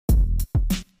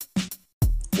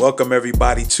Welcome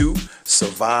everybody to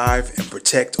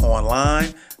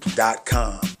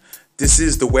surviveandprotectonline.com. This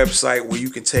is the website where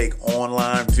you can take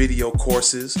online video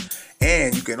courses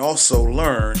and you can also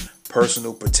learn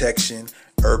personal protection,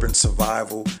 urban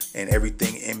survival, and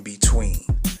everything in between.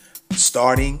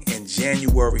 Starting in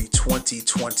January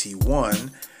 2021,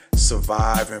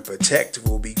 Survive and Protect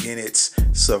will begin its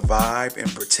Survive and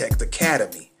Protect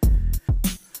Academy.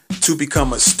 To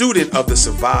become a student of the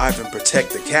Survive and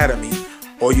Protect Academy,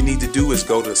 all you need to do is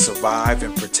go to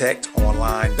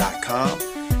surviveandprotectonline.com,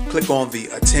 click on the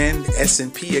Attend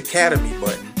S&P Academy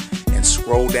button, and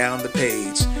scroll down the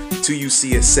page till you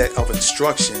see a set of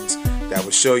instructions that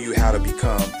will show you how to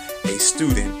become a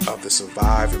student of the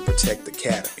Survive and Protect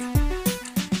Academy.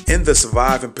 In the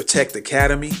Survive and Protect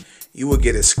Academy, you will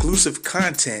get exclusive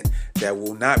content that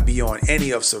will not be on any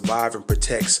of Survive and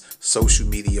Protect's social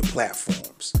media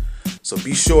platforms. So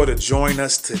be sure to join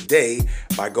us today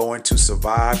by going to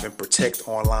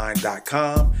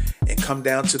surviveandprotectonline.com and come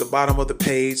down to the bottom of the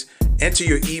page, enter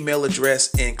your email address,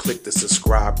 and click the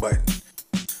subscribe button.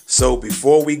 So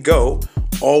before we go,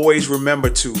 always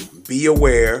remember to be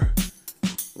aware,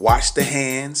 wash the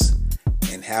hands,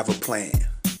 and have a plan.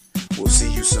 We'll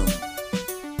see you soon.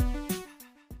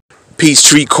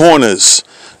 Peachtree Corners,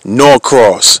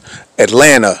 Norcross,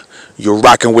 Atlanta. You're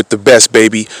rocking with the best,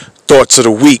 baby. Thoughts of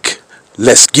the week.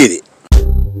 Let's get it.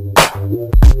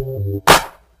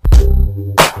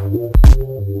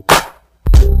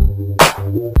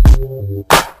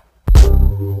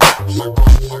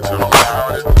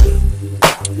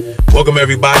 Welcome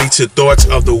everybody to Thoughts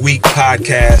of the Week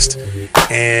podcast.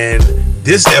 And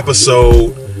this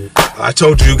episode, I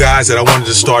told you guys that I wanted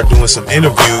to start doing some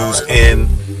interviews, and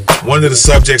one of the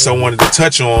subjects I wanted to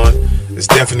touch on is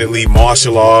definitely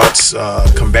martial arts,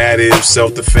 combative,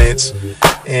 self-defense.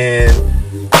 And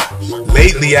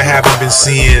lately I haven't been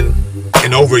seeing,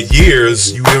 and over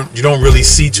years, you don't really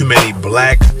see too many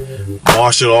black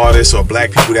martial artists or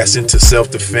black people that's into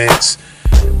self-defense,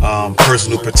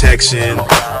 personal protection,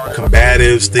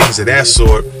 combatives, things of that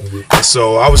sort. And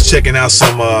so I was checking out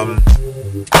some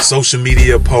social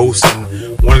media posts, and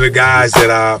one of the guys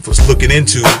that I was looking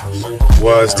into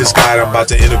was this guy that I'm about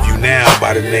to interview now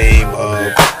by the name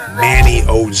of Manny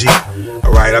OG.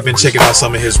 All right, I've been checking out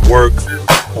some of his work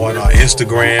on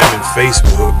Instagram and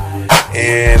Facebook,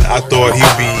 and I thought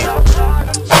he'd be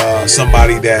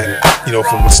somebody that, you know,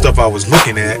 from the stuff I was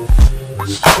looking at,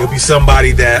 he'll be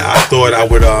somebody that I thought I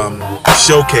would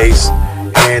showcase,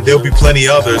 and there'll be plenty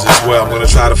others as well. I'm going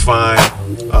to try to find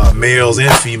males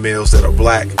and females that are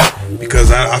black,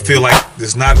 because I feel like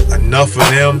there's not enough of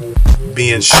them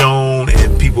being shown,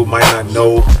 and people might not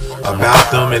know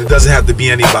about them. And it doesn't have to be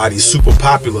anybody super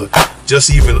popular, just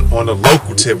even on a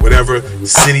local tip, whatever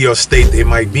city or state they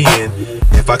might be in.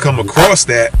 If I come across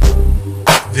that,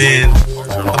 then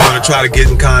I'm going to try to get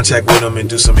in contact with them and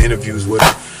do some interviews with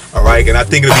them. All right, and I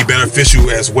think it'll be beneficial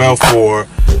as well for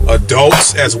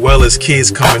adults as well as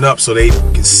kids coming up, so they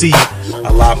can see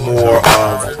a lot more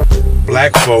of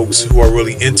black folks who are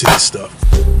really into this stuff.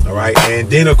 All right, and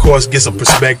then of course get some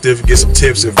perspective, get some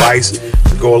tips, advice to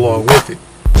go along with it.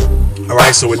 All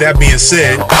right, so with that being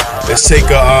said, let's take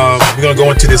we're gonna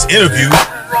go into this interview,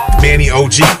 Manny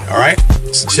OG. All right,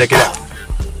 so check it out.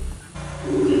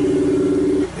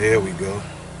 There we go.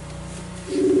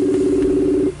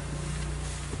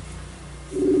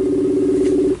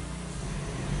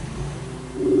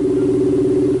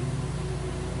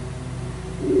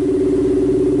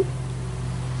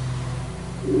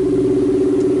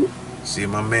 See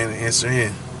my man answer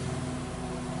in.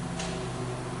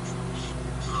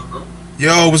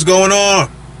 Yo, what's going on?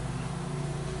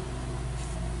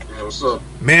 Yeah, what's up?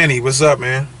 Manny, what's up,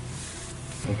 man?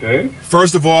 Okay.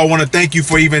 First of all, I want to thank you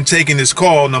for even taking this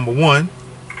call, number one.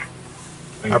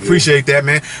 I appreciate that,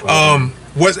 man.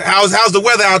 How's the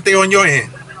weather out there on your end?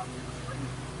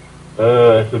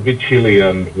 It's a bit chilly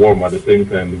and warm at the same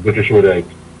time. The British weather is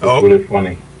really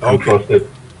funny. Okay. Trust it.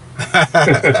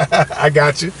 I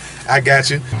got you.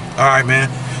 All right, man.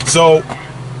 So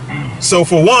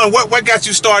for one, what got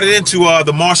you started into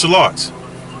the martial arts?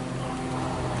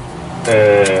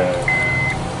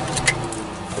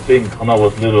 I think when I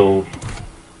was little,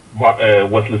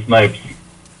 Wesley Snipes.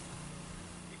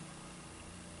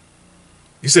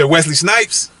 You said Wesley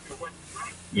Snipes?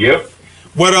 Yep.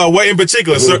 What in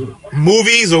particular?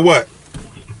 Movies or what?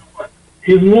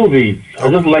 His movies.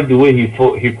 I just like the way he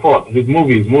fought. His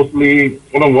movies, mostly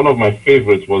one of my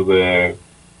favorites was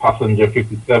Passenger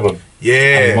 57.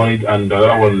 Yeah. And the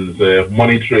other one's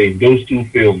Money Train. Those two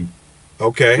films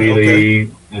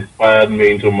really inspired me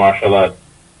into martial arts.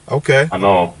 Okay. and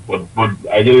all. But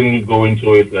I didn't go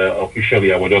into it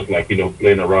officially. I was just like,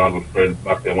 playing around with friends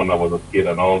back then when I was a kid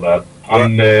and all that. Right.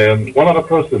 And one other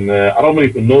person, I don't know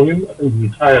if you know him. I think he's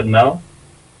retired now.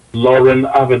 Lauren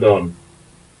Avedon.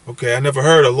 Okay. I never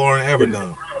heard of Lauren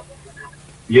Avedon.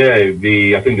 Yeah,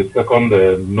 I think the second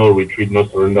No Retreat, No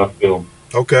Surrender film.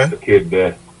 Okay. The kid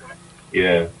there.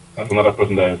 Yeah, that's another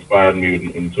person that inspired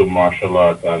me into martial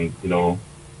arts, and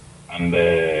and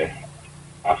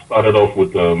I started off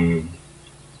with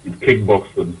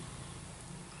kickboxing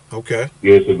Okay.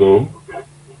 years ago.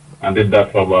 I did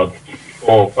that for about 4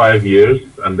 or 5 years,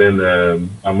 and then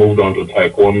I moved on to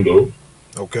taekwondo.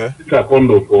 Okay.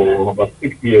 Taekwondo for about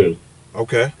 6 years.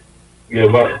 Okay.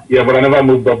 But I never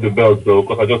moved up the belt though,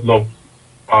 because I just love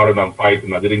sparring and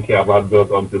fighting. I didn't care about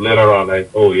belts until later on. Like,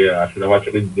 oh yeah, I should have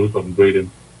actually do some grading,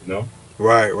 you know.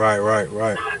 Right.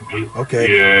 Okay.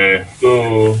 Yeah.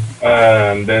 So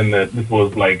and then this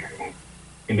was like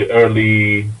in the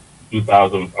early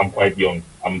 2000s. I'm quite young.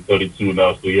 I'm 32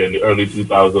 now, so yeah, in the early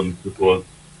 2000s, this was.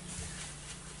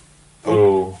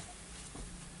 So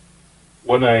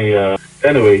when I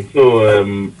anyway, so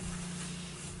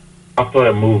after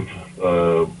I moved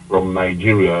from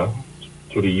Nigeria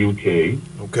to the UK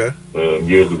Okay.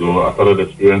 years ago, I started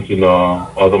experiencing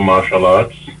other martial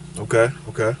arts, Okay.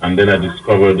 and then I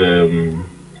discovered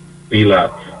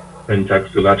Silat, Pencak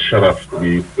Silat Sharaf to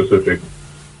be specific.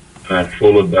 And I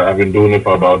followed that. I've been doing it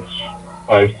for about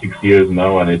 5, 6 years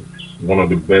now, and it's one of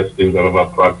the best things I've ever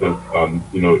practiced, and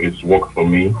it's worked for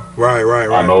me. Right.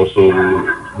 And also,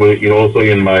 also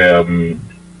in my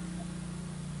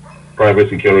private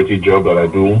security job that I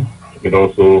do, it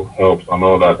also helps and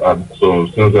all that. And so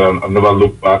since I've never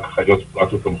looked back, I just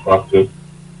practice and practice.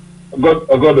 I've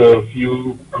got a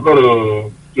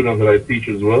students that I teach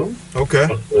as well. Okay.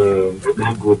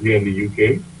 A group here in the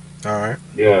UK. All right.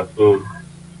 Yeah, so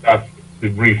that's the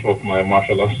brief of my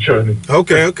martial arts journey.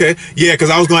 Okay. Yeah,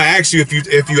 because I was going to ask you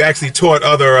if you actually taught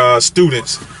other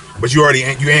students, but you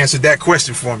answered that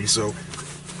question for me. So.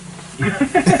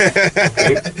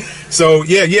 So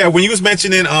yeah. When you was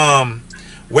mentioning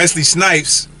Wesley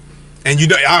Snipes, and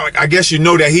I guess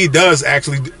that he does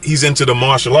actually, he's into the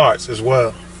martial arts as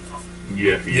well.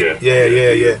 Yeah.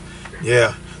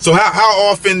 So how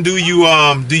often do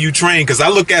you train? Because I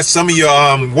look at some of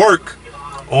your work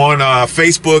on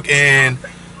Facebook and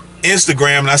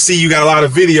Instagram, and I see you got a lot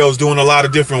of videos doing a lot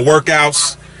of different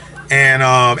workouts and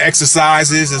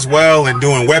exercises as well, and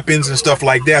doing weapons and stuff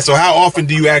like that. So how often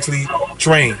do you actually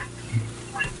train?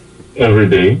 Every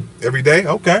day. Every day?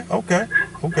 Okay.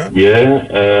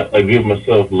 Yeah, I give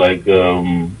myself like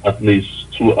at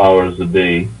least 2 hours a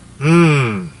day.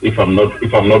 If I'm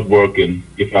not working,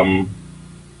 if I'm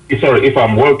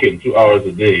working 2 hours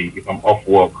a day, if I'm off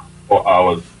work 4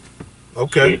 hours.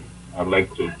 Okay. Straight, I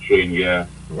like to train. Yeah.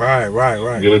 Right.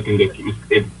 The other thing that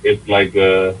it's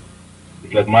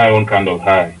like my own kind of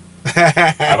high.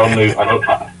 I don't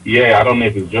know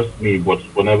if it's just me, but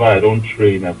whenever I don't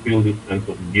train, I feel this sense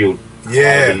of guilt.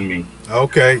 Yeah. In me.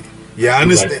 Okay. Yeah, I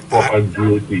understand. Proper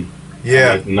guilty.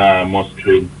 Yeah. I'm like, nah, I must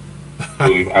train.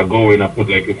 So if I go in, I put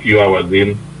like a few hours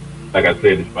in. Like I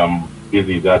said, if I'm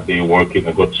busy that day working,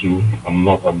 I got two. If I'm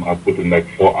not, I put in like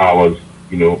 4 hours,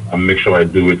 and make sure I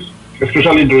do it.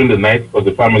 Especially during the night, because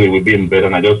the family will be in bed,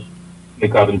 and I just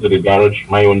sneak out into the garage,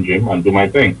 my own gym, and do my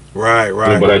thing. Right.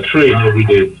 So, but I train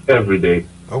every day.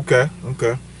 Okay.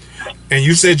 And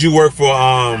you said you work for,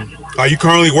 are you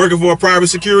currently working for a private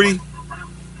security?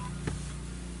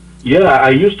 Yeah, I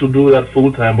used to do that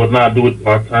full time, but now I do it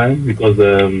part time because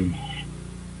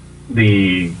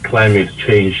the climate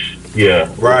changed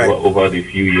over the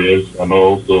few years, and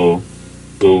also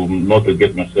so not to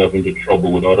get myself into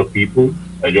trouble with other people,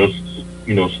 I just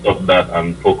stop that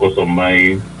and focus on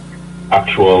my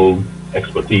actual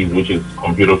expertise, which is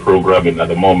computer programming at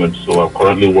the moment. So I'm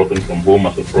currently working from home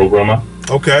as a programmer.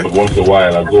 Okay. But once in a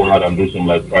while I go out and do some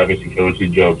like private security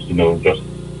jobs, just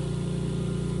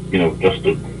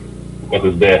to, because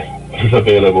it's there, it's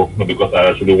available, not because I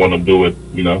actually want to do it,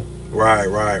 Right.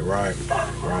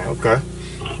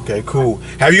 Okay, cool.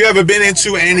 Have you ever been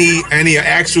into any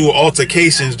actual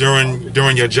altercations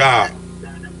during your job?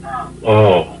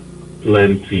 Oh,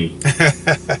 plenty.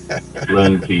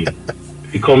 Plenty.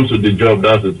 It comes with the job,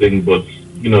 that's the thing, but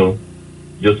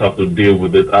just have to deal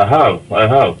with it. I have.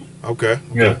 Okay.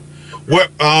 Yeah.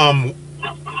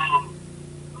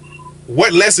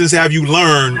 What lessons have you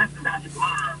learned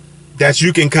that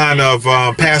you can kind of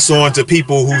pass on to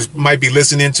people who might be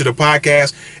listening to the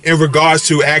podcast in regards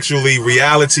to actually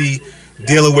reality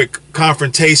dealing with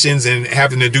confrontations and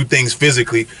having to do things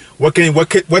physically. What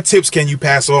tips can you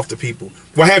pass off to people?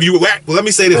 Let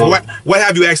me say this. What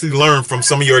have you actually learned from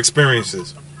some of your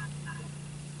experiences?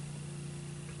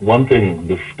 One thing,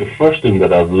 the first thing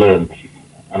that I've learned,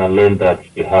 and I learned that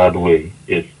the hard way,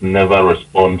 is never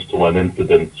respond to an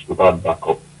incident without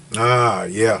backup. Ah,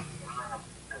 yeah.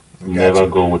 Never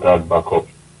go without backup.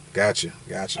 Gotcha.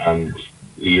 And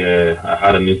yeah, I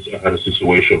had a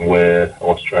situation where I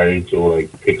was trying to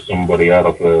like pick somebody out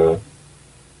of a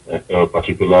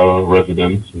particular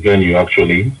residence venue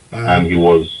actually, and he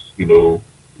was,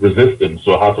 resistant.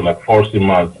 So I had to like force him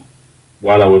out.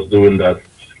 While I was doing that,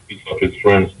 piece of his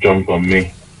friends jumped on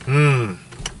me. And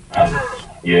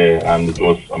it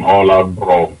was an all-out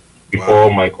brawl.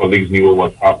 Before my colleagues knew what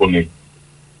was happening,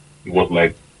 it was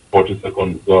like 40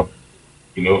 seconds up,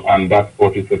 and that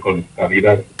 40 seconds can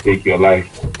either take your life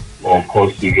or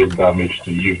cause serious damage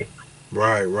to you.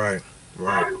 Right.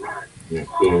 Yeah,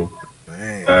 so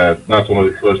that's one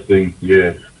of the first things,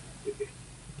 yeah.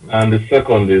 And the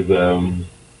second is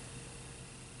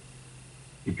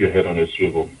keep your head on a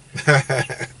swivel. Your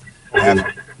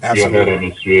head on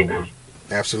a swivel.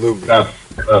 Absolutely. That's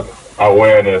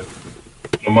awareness.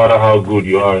 No matter how good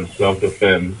you are in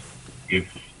self-defense, if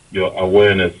your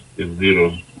awareness is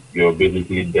zero, you're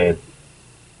basically dead.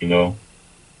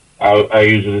 I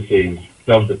usually say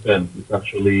self-defense is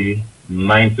actually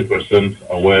 90%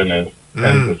 awareness,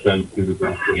 10%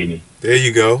 physical training. There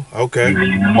you go. Okay.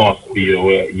 You must be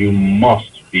aware. You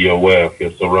must be aware of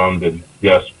your surroundings.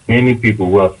 There's many people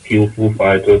who are skillful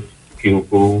fighters,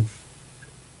 skillful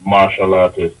martial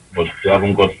artists, but they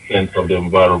haven't got sense of the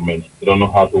environment. They don't know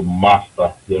how to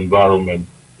master the environment.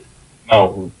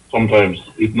 Now, sometimes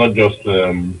it's not just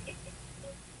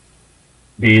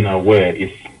being aware,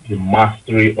 it's the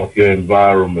mastery of your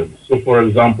environment. So, for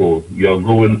example,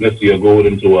 let's say you're going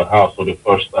into a house for the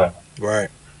first time. Right.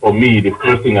 For me, the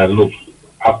first thing I look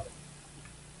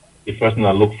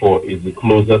for is the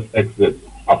closest exit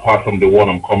apart from the one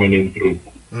I'm coming in through.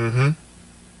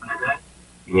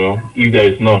 If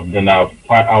there is none, then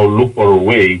I'll look for a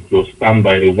way to stand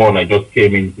by the one I just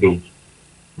came in through.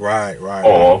 Right.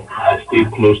 Or I stay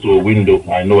close to a window.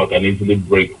 I know I can easily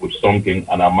break with something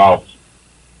and I'm out.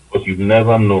 But you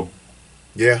never know.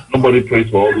 Yeah. Nobody prays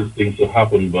for all these things to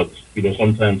happen, but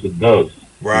sometimes it does.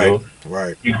 Right.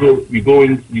 You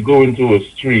go into a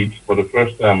street for the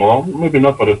first time, or maybe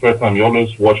not for the first time. You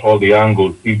always watch all the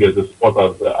angles, see there's a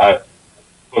spotter.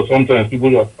 So sometimes people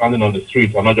who are standing on the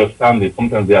street are not just standing.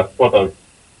 Sometimes they are spotters.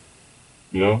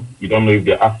 You don't know if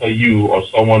they're after you or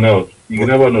someone else. You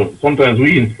never know. Sometimes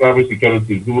we in cyber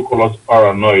security, people call us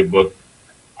paranoid, but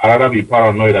I'd rather be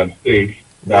paranoid and safe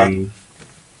than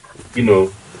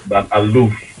than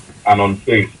aloof and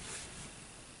unsafe.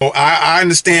 Well, I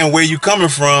understand where you're coming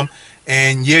from,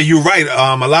 and yeah, you're right.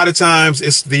 A lot of times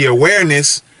it's the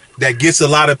awareness that gets a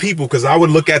lot of people, because I would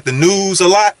look at the news a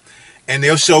lot, and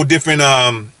they'll show different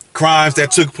crimes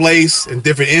that took place and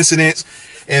different incidents.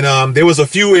 And there was a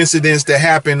few incidents that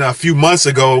happened a few months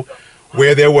ago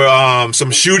where there were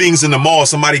some shootings in the mall.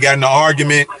 Somebody got in an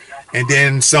argument, and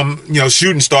then some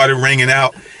shooting started ringing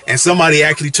out, and somebody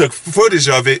actually took footage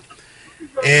of it.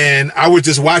 And I was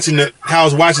just watching I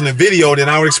was watching the video. Then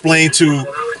I would explain to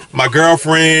my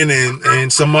girlfriend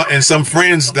and some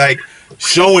friends, like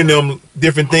showing them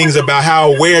different things about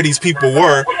how aware these people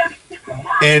were,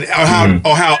 and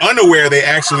how unaware they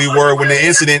actually were when the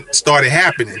incident started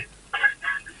happening.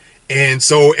 And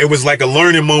so it was like a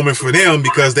learning moment for them,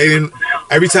 because they didn't.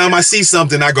 Every time I see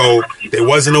something, I go, they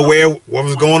wasn't aware what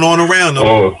was going on around them.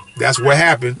 Oh, that's what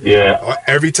happened. Yeah.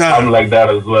 Every time. I'm like that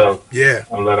as well. Yeah.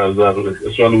 I'm like that as well.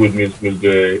 Especially with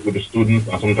the students,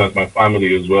 and sometimes my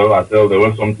family as well. I tell them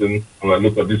when something, I'm like,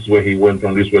 look at this way he went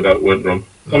wrong, this way that went wrong.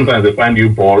 Sometimes they find you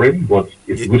boring, but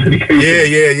it's good education.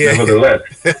 Yeah. Nevertheless.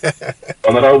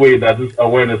 Another way that this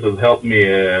awareness has helped me,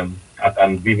 I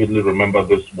can vividly remember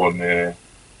this one.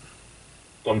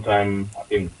 Sometime, I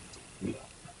think,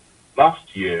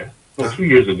 last year, 2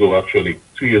 years ago, actually,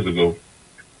 2 years ago,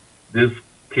 this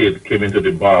kid came into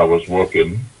the bar I was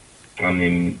working,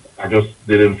 and I just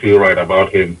didn't feel right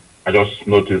about him. I just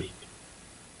noticed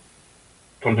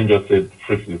something just said,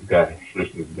 frisk this guy.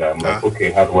 I'm like,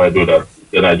 okay, how do I do that?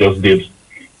 Then I just did,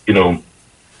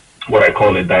 what I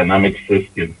call a dynamic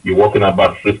frisking. You're walking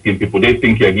about frisking people. They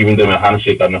think you're giving them a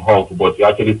handshake and a hug, but you're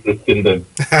actually frisking them.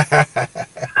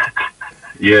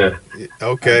 Yeah.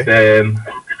 Okay. And then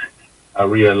I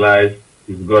realized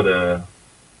he's got a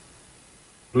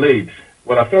blade.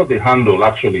 Well, I felt the handle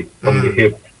actually from the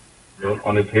hip,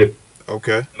 on his hip.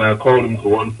 Okay. And I called him to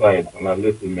one side and I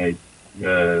listened, mate.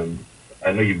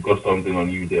 I know you've got something on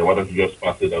you there. Why don't you just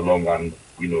pass it along and,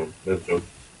 let's just,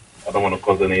 I don't want to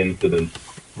cause any incidents.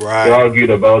 Right. We argued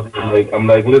about it. I'm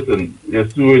like, listen,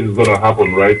 there's two ways it's going to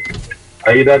happen, right?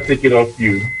 I either take it off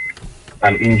you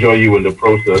and injure you in the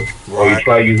process, or you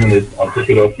try using it and take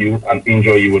it off you and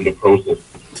injure you in the process.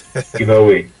 Either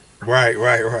way. Right.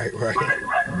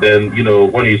 Then,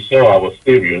 when you saw I was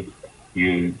serious,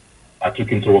 I took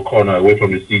him to a corner away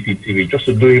from the CCTV just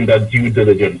to do him that due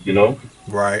diligence,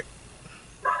 Right.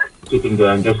 Took him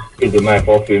there and just took the knife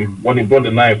off him. When he brought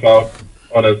the knife out,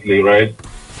 honestly, right,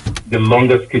 the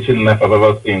longest kitchen knife I've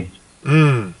ever seen.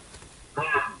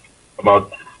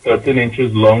 About 13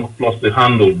 inches long, plus the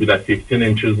handle would be like 15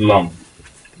 inches long.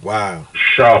 Wow.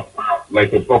 Sharp,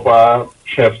 like a proper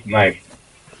chef's knife.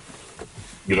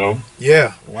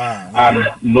 Yeah. Wow. And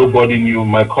nobody knew.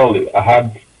 My colleague, I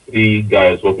had 3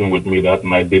 guys working with me that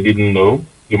night. They didn't know.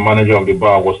 The manager of the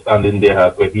bar was standing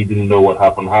there, but he didn't know what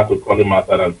happened. I had to call him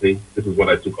outside and say, "This is what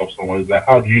I took off someone." He's like,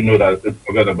 "How do you know that?" I said,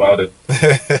 "Forget about it."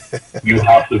 You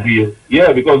have to be,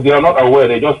 because they are not aware.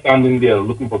 They're just standing there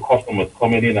looking for customers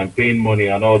coming in and paying money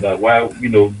and all that. While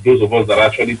those of us that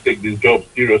actually take this job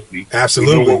seriously,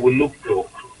 absolutely, we know what we look for.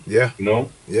 Yeah.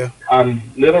 Yeah. And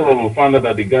later on, we found out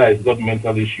that the guy has got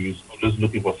mental issues, just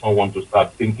looking for someone to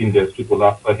start thinking there's people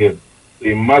after him. So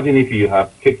imagine if you had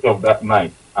kicked off that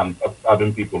night and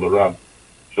stabbing people around.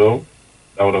 So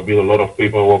that would have been a lot of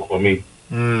paperwork for me.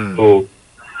 So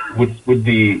with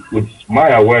my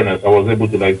awareness, I was able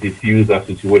to diffuse that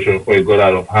situation before it got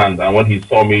out of hand. And when he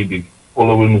saw me the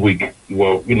following week,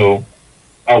 well,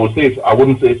 I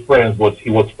wouldn't say friends, but he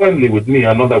was friendly with me.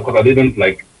 I know that because I didn't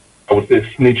I would say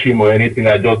snitch him or anything.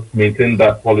 I just maintained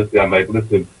that policy. I'm like,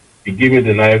 listen, you give me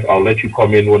the knife, I'll let you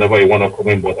come in whenever you want to come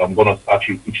in, but I'm gonna search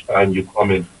you each time you come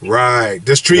in. Right.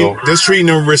 Just treating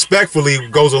them respectfully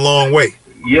goes a long way.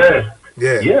 Yeah.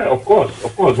 Of course.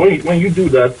 When you do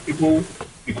that, people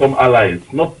become allies.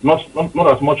 Not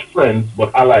as much friends,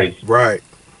 but allies. Right.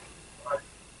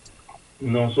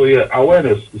 So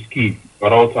awareness is key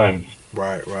at all times.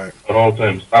 Right. At all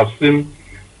times. I've seen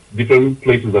different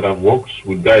places that I've worked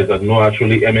with guys that know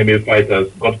actually MMA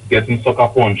fighters getting sucker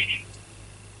punched.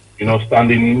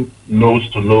 Standing nose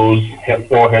to nose,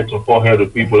 forehead to forehead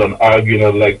with people and arguing.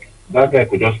 I'm like, that guy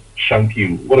could just shank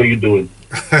you. What are you doing?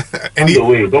 And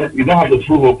you don't have to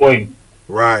prove a point.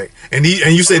 Right. And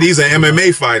you said these are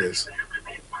MMA fighters.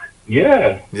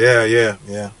 Yeah.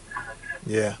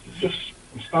 Just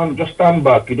stand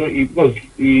back. Because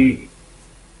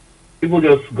people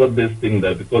just got this thing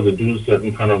that because they do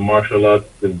certain kind of martial arts,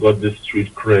 they've got this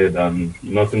street cred and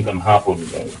nothing can happen.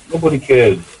 Nobody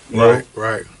cares.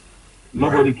 Right.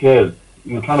 Nobody cares.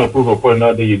 You're trying to prove a point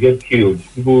out there, you get killed.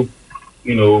 People,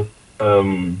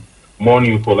 mourn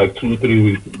you for 2-3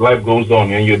 weeks. Life goes on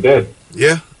and you're dead.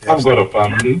 Yeah. I've got a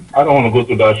family. I don't want to go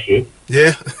through that shit.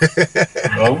 Yeah.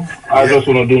 I just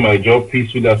want to do my job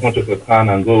peacefully as much as I can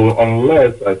and go,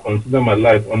 unless I consider my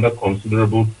life under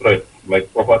considerable threat,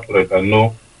 proper threat. I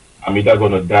know I'm either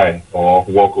going to die or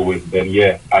walk away. Then,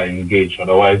 I engage.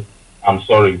 Otherwise, I'm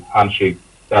sorry, handshake.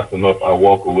 That's enough. I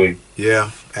walk away. Yeah,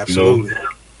 absolutely.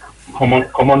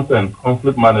 Common sense,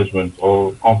 conflict management,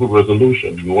 or conflict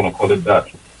resolution. You want to call it that.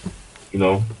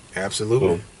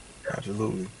 Absolutely.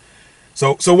 Absolutely.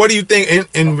 So what do you think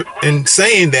in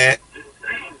saying that?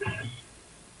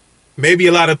 Maybe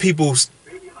a lot of people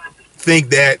think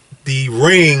that the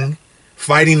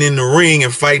fighting in the ring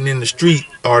and fighting in the street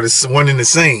are the one and the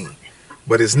same,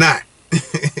 but it's not.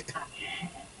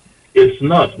 It's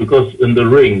not, because in the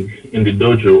ring, in the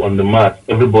dojo, on the mat,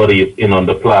 everybody is in on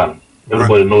the plan.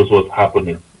 Everybody knows what's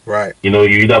happening. Right. You're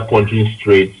either punching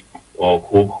straight or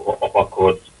hook or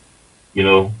uppercut,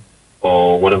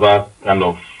 or whatever kind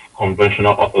of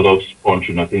conventional orthodox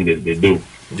punching I think they do.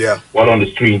 Yeah. While on the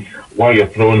street, while you're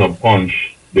throwing a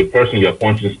punch, the person you're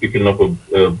punching is picking up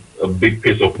a big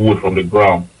piece of wood from the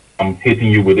ground. I'm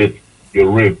hitting you with it, your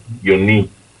rib, your knee.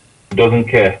 He doesn't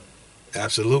care.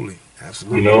 Absolutely.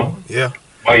 Yeah.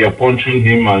 While you're punching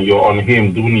him and you're on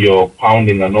him doing your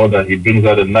pounding and all that, he brings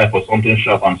out a knife or something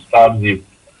sharp and stabs you,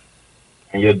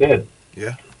 and you're dead.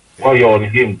 Yeah. While you're on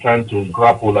him trying to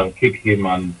grapple and kick him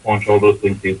and punch all those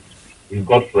things, he's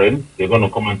got friends. They're gonna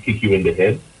come and kick you in the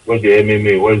head. Where's your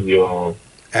MMA? Where's your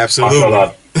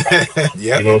absolutely?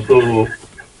 Yeah. So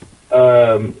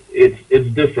it's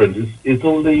different. It's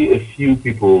only a few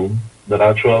people that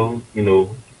actual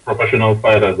professional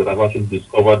fighters that have actually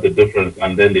discovered the difference,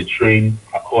 and then they train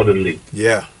accordingly.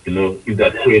 Yeah. If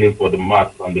they're training for the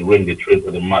mat and the ring, they train for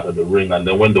the mat and the ring, and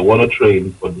then when they want to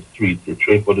train for the street, they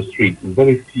train for the street. It's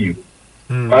very few.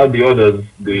 While the others,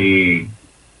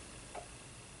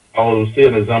 I will say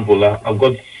an example. I've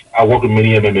got I work with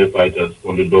many MMA fighters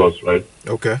on the doors, right?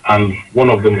 Okay. And one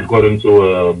of them got into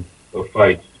a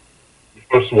fight. The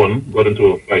first one got into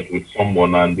a fight with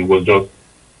someone, and it was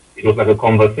like a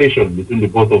conversation between the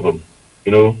both of them.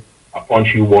 You know, I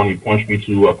punch you one, you punch me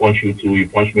two, I punch you two, you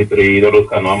punch me three, all those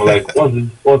kind of. I'm like,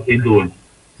 what's he doing?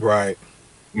 Right.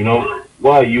 You know,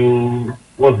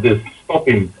 what's this? Stop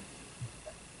him.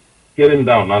 Get him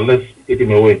down and let's take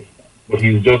him away. But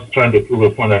he's just trying to prove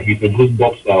a point that he's a good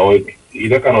boxer or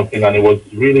that kind of thing, and it was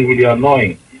really, really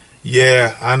annoying.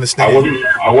 Yeah, I understand.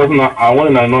 I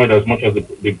wasn't annoyed as much as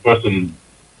the person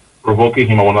provoking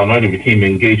him. I was annoyed with him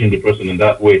engaging the person in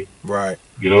that way. Right.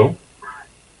 You know,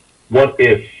 what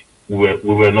if we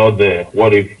were not there?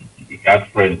 What if he had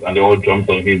friends and they all jumped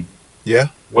on him? Yeah.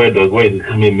 Where is the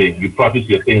MMA? You practice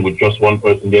your thing with just one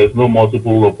person. There's no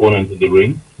multiple opponents in the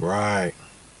ring. Right.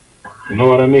 You know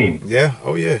what I mean? Yeah.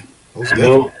 Oh yeah. You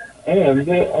know, and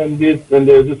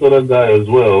there's this other guy as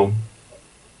well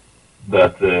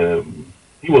that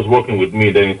he was working with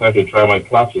me. Then he started to try my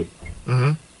classes.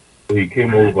 Mm-hmm. So he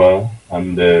came over,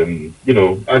 and you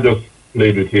know, I just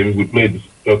played with him. We played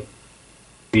just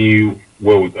see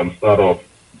where we can start off,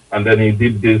 and then he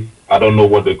did this. I don't know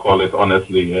what they call it,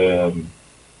 honestly.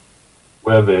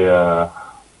 Where they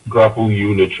grapple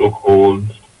you in a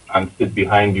chokehold and sit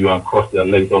behind you and cross their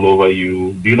legs all over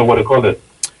you. Do you know what they call it?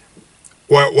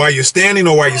 While you're standing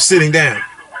or while you're sitting down?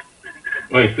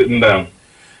 While you're sitting down.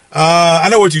 I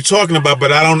know what you're talking about,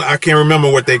 but I can't remember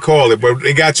what they call it. But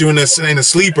they got you in a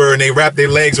sleeper and they wrap their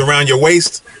legs around your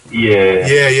waist.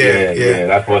 Yeah.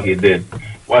 That's what he did.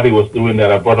 While he was doing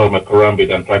that, I brought out my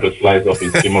karambit and tried to slice off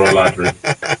his femoral artery.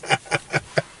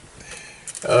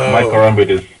 My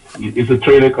karambit it's a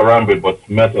training karambit, but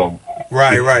metal.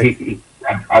 Right.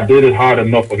 I did it hard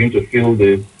enough for him to feel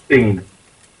the sting.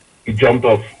 He jumped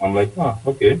off. I'm like,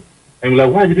 okay. And he's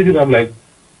like, why did you do that? I'm like,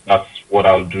 that's what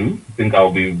I'll do. I think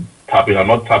I'll be tapping. I'm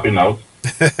not tapping out.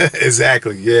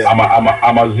 Exactly. Yeah.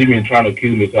 I'm assuming trying to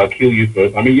kill me, so I'll kill you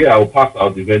first. I mean, yeah, I'll pass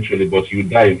out eventually, but you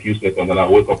die in a few seconds, and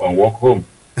I'll wake up and walk home.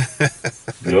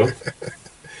 You know.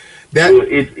 So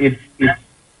it's.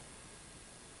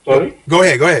 Sorry. Go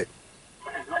ahead.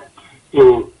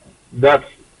 So that's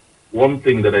one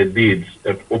thing that I did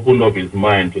that opened up his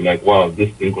mind to like, wow,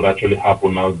 this thing could actually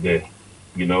happen out there.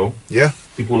 You know. Yeah.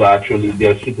 There's people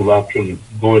actually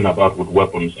going about with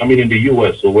weapons. I mean, in the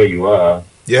U.S., so where you are,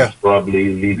 it's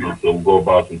probably legal to go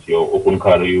about with your open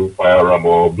carry, firearm,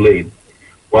 or blade.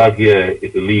 While here,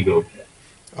 it's illegal.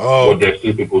 Oh. But there's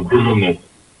still people doing it.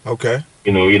 Okay.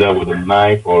 You know, either with a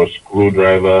knife or a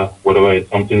screwdriver, whatever. It's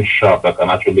something sharp that can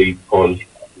actually cause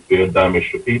real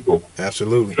damage to people.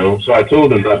 Absolutely. You know, so I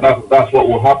told them that's what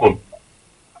will happen.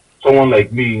 Someone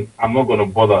like me, I'm not going to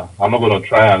bother. I'm not going to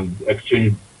try and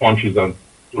exchange punches and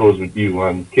throws with you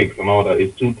and kicks and all that.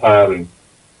 It's too tiring.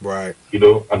 Right. You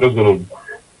know, I'm just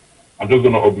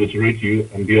gonna obliterate you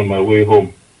and be on my way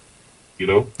home. You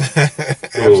know.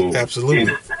 So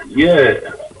absolutely. Yeah.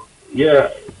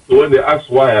 So when they ask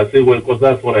why, I say, well, because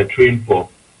that's what I trained for.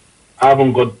 I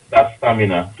haven't got that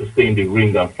stamina to stay in the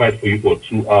ring and fight for you for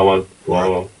 2 hours.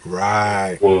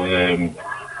 Right. For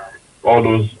all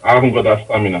those, I haven't got that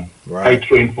stamina. Right. I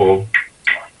train for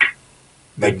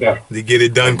like that. They get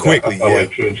it done quickly. That's how I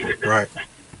train. Right.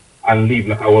 And leave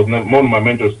like I was never. One of my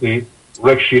mentors say,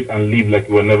 wreck shit and leave like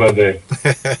you were never there.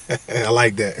 I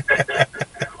like that.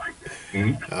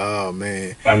 Mm-hmm. Oh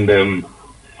man.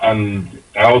 And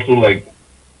I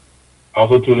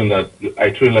also told him that I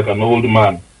train like an old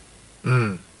man.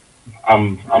 Mm.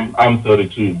 I'm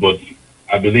 32, but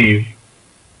I believe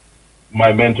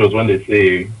my mentors when they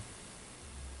say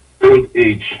old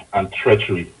age and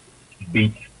treachery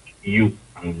beat youth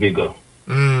and vigor.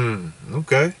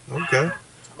 Okay.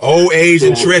 Old age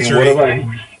and treachery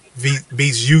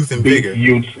beats youth and vigor.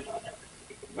 Youth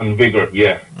and vigor,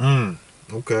 yeah.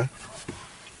 Okay.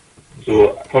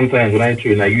 So sometimes when I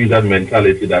train, I use that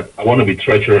mentality that I want to be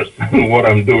treacherous in what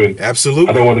I'm doing. Absolutely.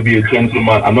 I don't want to be a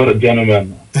gentleman. I'm not a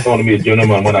gentleman. I don't want to be a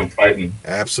gentleman when I'm fighting.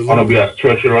 Absolutely. I want to be as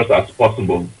treacherous as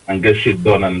possible and get shit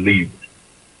done and leave.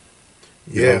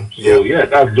 Yeah. So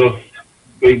that's just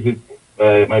basic,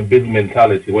 my basic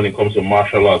mentality when it comes to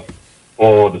martial arts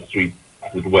or the street,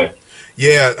 as it were.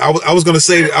 Yeah, I was gonna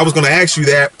ask you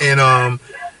that, and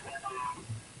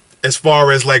as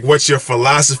far as like what's your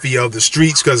philosophy of the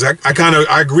streets, because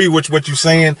I agree with what you're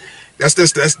saying.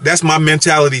 That's my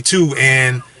mentality too,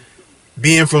 and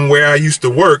being from where I used to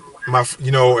work,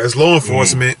 as law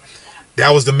enforcement,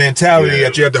 that was the mentality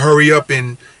that you have to hurry up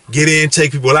and get in,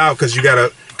 take people out, because you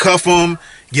gotta cuff them,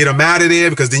 get them out of there,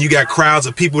 because then you got crowds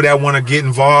of people that want to get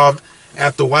involved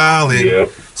after a while, and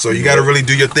so you got to really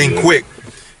do your thing quick.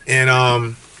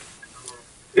 And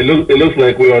It looks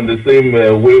like we're on the same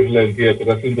wavelength here,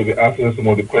 because I seem to be answering some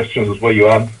of the questions as well you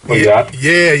asked. Yeah.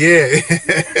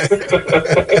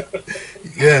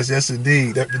 Yes,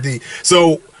 indeed, indeed.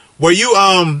 So, were you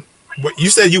you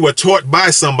said you were taught by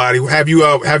somebody? Have you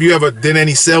ever done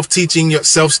any self-teaching,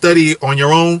 self-study on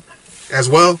your own as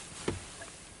well?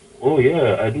 Oh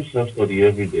yeah, I do self-study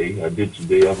every day. I did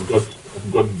today. I've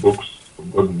got books,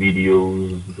 I've got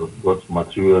videos, I've got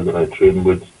material that I train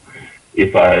with.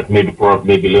 If I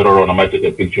maybe later on, I might take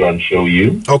a picture and show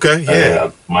you. Okay,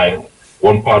 yeah. My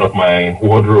one part of my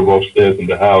wardrobe upstairs in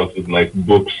the house is like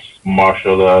books,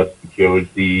 martial arts,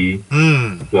 security,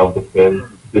 self-defense,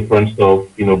 different stuff.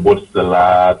 Both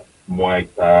salad, Muay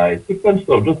Thai, different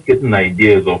stuff. Just getting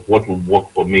ideas of what would work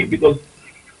for me, because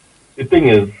the thing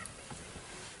is,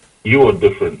 you are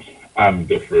different. I'm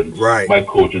different. Right. My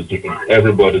coach is different.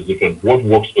 Everybody's different. What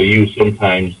works for you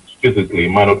sometimes physically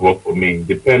might not work for me,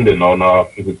 depending on our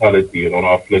physicality and on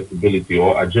our flexibility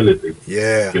or agility.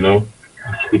 Yeah.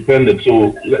 Dependent.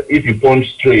 So if you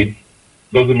punch straight,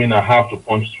 doesn't mean I have to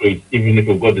punch straight, even if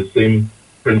we've got the same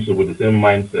principle, the same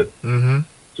mindset. Mm-hmm.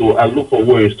 So I look for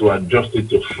ways to adjust it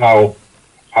to how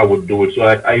I would do it. So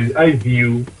I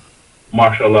view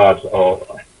martial arts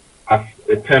as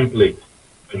a template.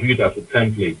 I view it as a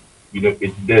template.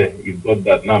 It's there. You've got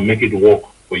that. Now make it work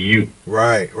for you.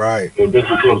 Right. So just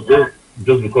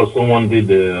because someone did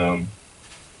the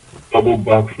double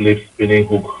backflip spinning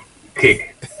hook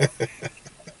kick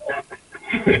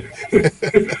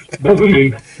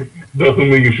doesn't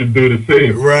mean you should do the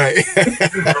same. Right.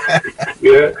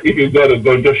 Yeah. If you got a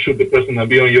gun, just shoot the person and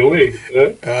be on your way.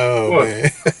 Yeah? Oh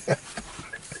man.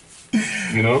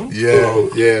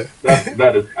 Yeah. So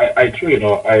that is. I train.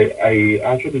 I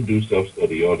actually do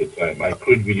self-study all the time. I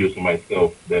create videos for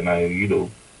myself. Then I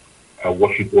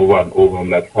watch it over and over. I'm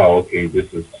like, okay,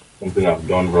 this is something I've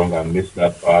done wrong. I missed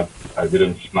that part. I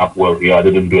didn't snap well here. I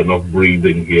didn't do enough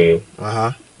breathing here.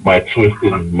 My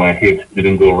twisting, my hip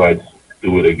didn't go right.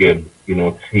 Do it again.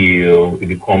 Till it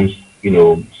becomes,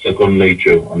 second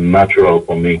nature and natural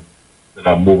for me. Then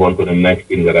I move on to the next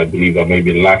thing that I believe I may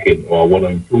be lacking or I want to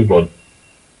improve on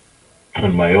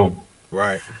my own.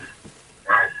 Right.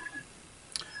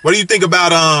 What do you think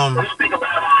about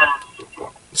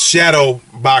shadow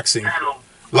boxing,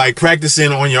 like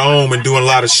practicing on your own and doing a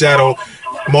lot of shadow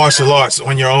martial arts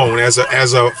on your own as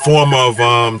a form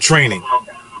of training?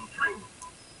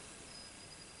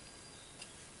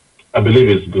 I believe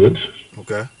it's good.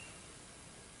 Okay.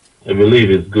 I believe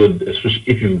it's good, especially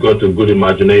if you've got a good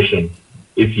imagination.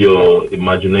 If your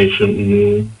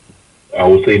imagination, I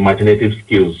would say imaginative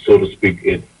skills, so to speak,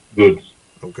 it's good.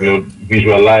 Okay.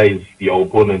 Visualize your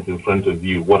opponent in front of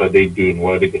you. What are they doing?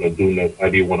 What are they going to do next? How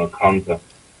do you want to counter?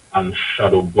 And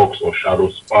shadow box or shadow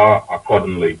spar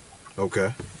accordingly.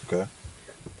 Okay.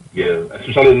 Yeah,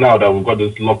 especially now that we've got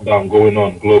this lockdown going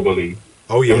on globally.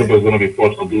 Oh yeah. Everybody's going to be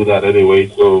forced to do that anyway,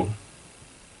 so,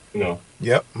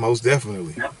 Yep, most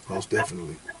definitely.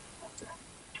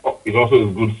 Oh, it's also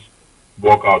a good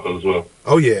workout as well.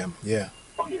 Oh yeah.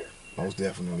 Most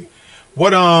definitely.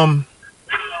 What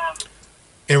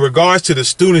in regards to the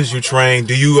students you train,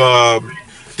 do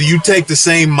you take the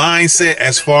same mindset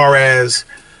as far as,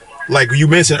 like you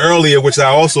mentioned earlier, which I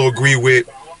also agree with?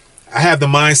 I have the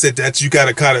mindset that you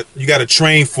gotta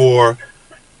train for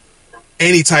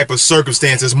any type of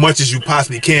circumstance as much as you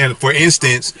possibly can. For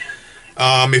instance,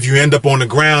 if you end up on the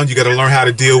ground, you got to learn how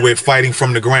to deal with fighting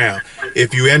from the ground.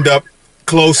 If you end up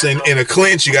close in a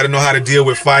clinch, you got to know how to deal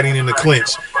with fighting in the clinch.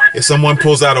 If someone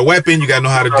pulls out a weapon, you got to know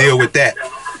how to deal with that.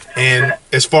 And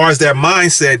as far as that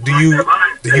mindset, do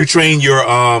you train your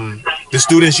the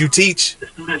students you teach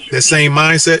the same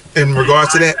mindset in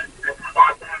regards to that?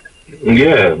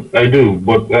 Yeah, I do.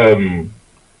 But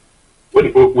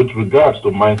with regards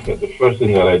to mindset, the first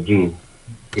thing that I do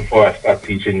before I start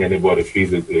teaching anybody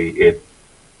physically is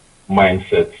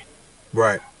mindset.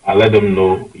 Right. I let them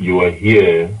know you are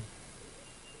here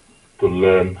to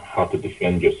learn how to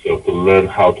defend yourself, to learn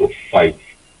how to fight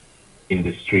in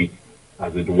the street,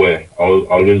 as it were. I'll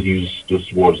always use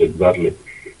those words exactly.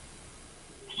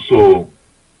 So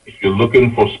if you're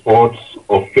looking for sports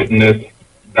or fitness,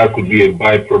 that could be a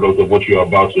byproduct of what you're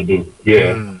about to do.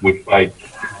 Here we fight.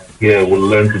 Here we'll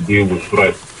learn to deal with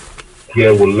threats.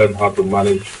 Here we'll learn how to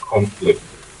manage conflict.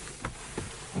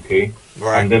 Okay?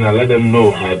 Right. And then I let them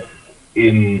know that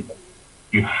you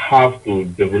have to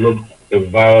develop a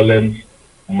violent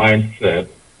mindset,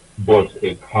 but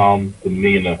a calm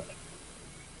demeanor.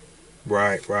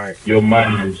 Right. Your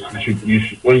mind, you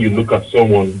should, when you look at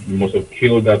someone, you must have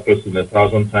killed that person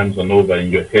 1,000 times and over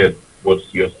in your head, but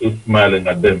you're still smiling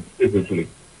at them physically.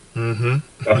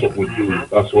 That's what we do.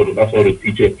 That's what the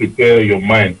teacher prepare your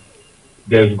mind.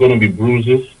 There's gonna be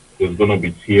bruises, there's gonna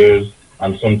be tears,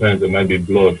 and sometimes there might be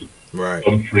blood. Right.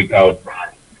 Don't freak out.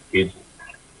 It's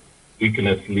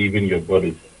weakness leaving your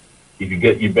body. If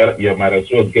you might as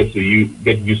well get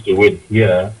used to it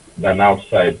here than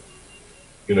outside,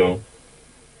 you know.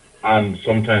 And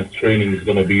sometimes training is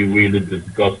gonna be really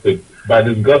disgusting. By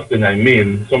disgusting, I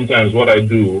mean sometimes what I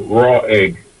do, raw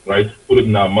egg, right? Put it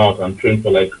in our mouth and train for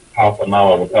like half an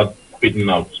hour without spitting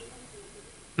out.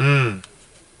 Mm.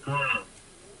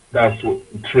 That's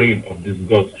what train of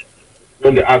disgust.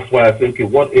 When they ask why, I say, okay,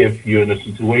 what if you're in a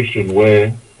situation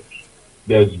where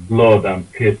there's blood and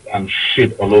piss and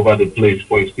shit all over the place,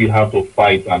 but you still have to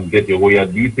fight and get your way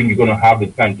out? Do you think you're gonna have the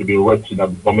time to be wretched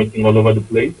and vomiting all over the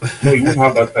place? No, you won't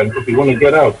have that time because you want to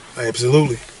get out.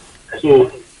 Absolutely.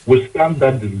 So withstand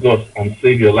that disgust and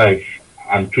save your life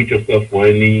and treat yourself for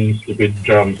any stupid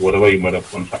germs, whatever you might have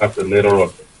contracted later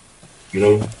on. You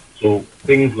know, so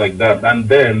things like that. And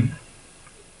then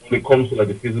when it comes to like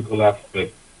the physical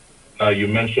aspect, now you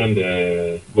mentioned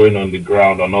going on the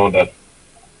ground and all that.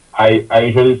 I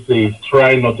usually say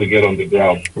try not to get on the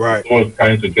ground. Right. If someone's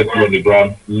trying to get you on the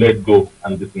ground, let go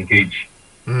and disengage.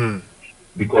 Mm.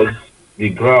 Because the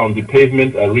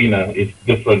pavement arena is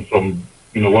different from,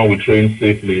 when we train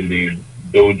safely in the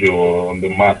dojo or on the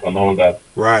mat and all that.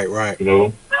 Right, right.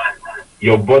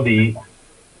 Your body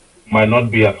might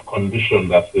not be as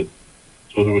conditioned as it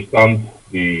to withstand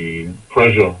the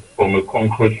pressure from a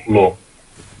concrete floor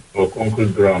or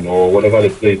concrete ground or whatever the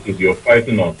place is you're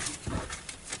fighting on.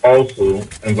 Also,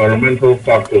 environmental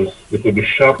factors. There could be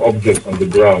sharp objects on the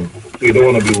ground, so you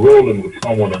don't want to be rolling with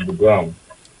someone on the ground.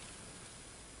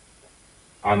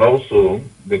 And also,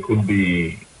 the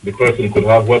person could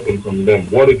have weapons on them.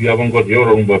 What if you haven't got your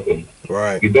own weapon?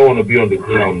 Right. You don't want to be on the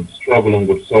ground struggling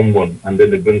with someone, and then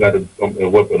they bring out a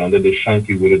weapon, and then they shank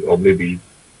you with it, or maybe,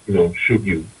 shoot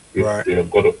you if they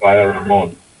have got a firearm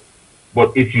on.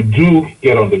 But if you do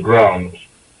get on the ground,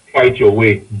 fight your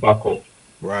way back up.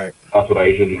 Right. That's what I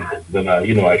usually do. Then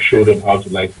I show them how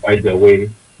to fight their way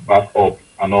back up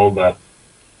and all that,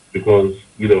 because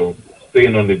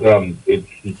staying on the ground,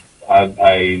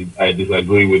 I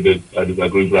disagree with it. I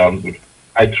disagree ground with.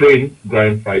 I train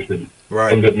ground fighting. Right.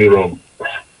 Don't get me wrong.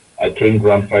 I train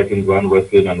ground fighting, ground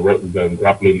wrestling, and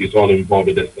grappling. It's all involved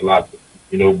in this a lot,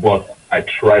 But I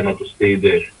try not to stay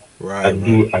there. Right.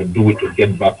 I do it to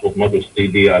get back up, not to stay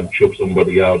there and choke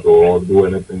somebody out or do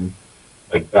anything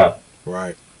like that.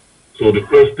 Right. So the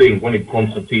first thing when it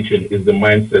comes to teaching is the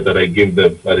mindset that I give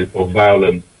them, that is for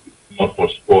violence, not for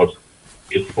sport.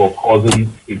 It's for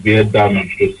causing severe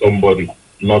damage to somebody,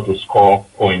 not to score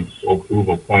points or prove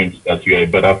a point that you're a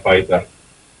better fighter.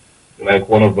 Like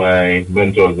one of my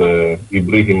mentors,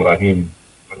 Ibrahim Rahim,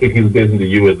 I think he's based in the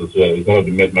US as well. He's one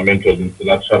of my mentors in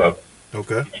that shut up.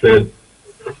 Okay. He said,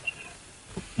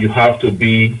 you have to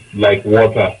be like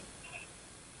water,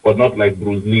 but not like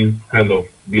Bruce Lee's kind of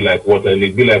be like water. And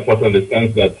it be like water in the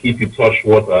sense that if you touch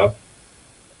water,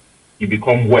 you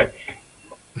become wet.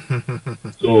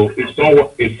 So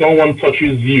if someone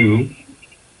touches you,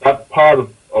 that part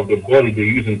of the body they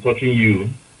use in touching you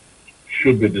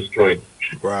should be destroyed.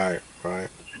 Right.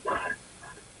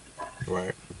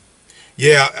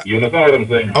 Yeah. You understand what I'm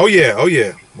saying? Oh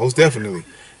yeah. Most definitely.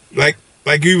 Like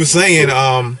you were saying,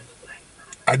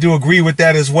 I do agree with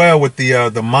that as well. With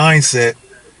the mindset,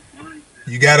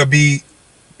 you got to be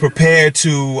prepared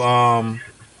to.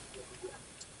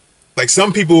 Like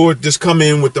some people would just come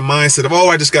in with the mindset of,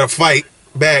 I just got to fight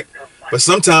back. But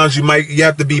sometimes you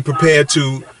have to be prepared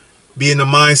to be in the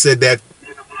mindset that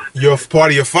your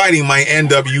part of your fighting might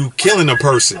end up you killing a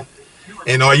person.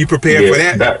 And are you prepared for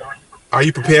that? Are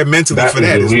you prepared mentally for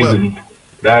that as well?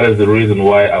 That is the reason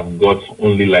why I've got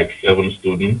only 7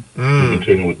 students who've been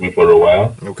training with me for a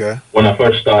while. Okay. When I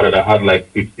first started, I had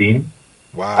 15.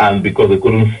 Wow. And because I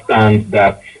couldn't stand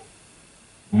that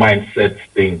mindset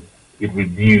thing, it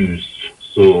reduced.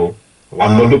 So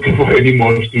I'm not looking for any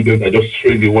more students. I just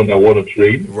train the one that want to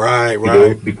train. Right.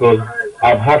 Because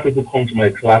I've had people come to my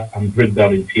class and break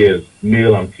down in tears,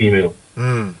 male and female,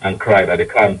 and cry that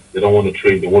they don't want to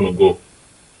train, they want to go.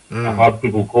 I've had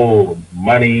people call,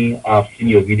 Manny, I've seen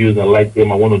your videos, I like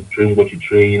them, I want to train what you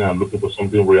train, I'm looking for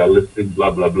something realistic, blah,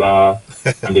 blah, blah.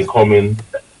 And they come in.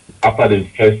 After the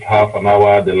first half an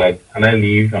hour, they're like, can I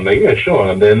leave? I'm like, yeah, sure.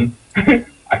 And then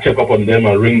I check up on them,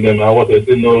 I ring them, I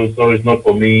say, no, sorry, it's not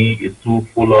for me, it's too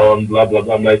full on, blah, blah,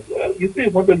 blah. I'm like, well, you say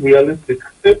it wasn't realistic.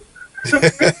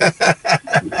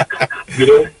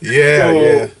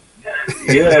 Yeah.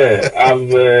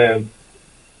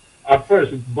 At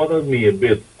first it bothered me a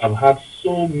bit. I've had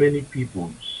so many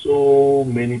people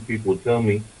tell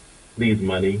me, please,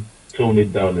 Manny, tone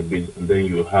it down a bit, and then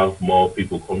you have more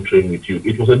people come train with you.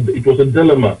 It was a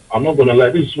dilemma. I'm not gonna lie.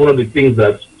 This is one of the things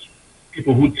that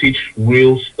people who teach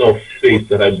real stuff face,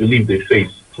 that I believe they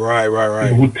face. People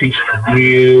who teach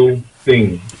real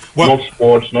things, not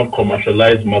sports, not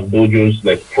commercialized dojos,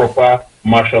 like proper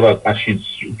martial art as it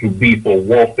should be for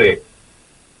warfare.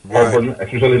 Urban,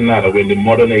 especially now that we're in the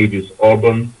modern age, is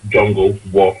urban jungle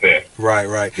warfare.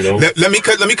 Right. You know, let me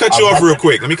cut you off real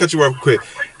quick.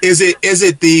 Is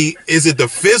it the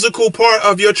physical part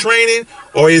of your training,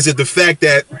 or is it the fact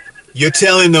that you're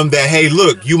telling them that, hey,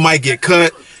 look, you might get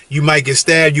cut, you might get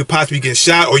stabbed, you possibly get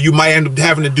shot, or you might end up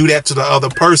having to do that to the other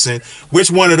person?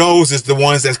 Which one of those is the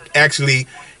ones that's actually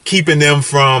keeping them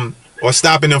from, or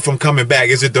stopping them from coming back?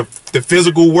 Is it the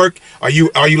physical work? Are you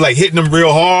like hitting them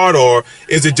real hard, or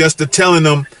is it just the telling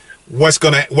them what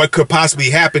could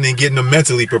possibly happen and getting them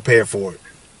mentally prepared for it?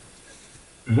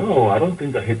 No, I don't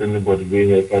think I hit anybody very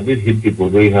hard. If I did hit people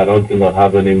very hard, I don't think I'd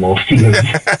have any more students.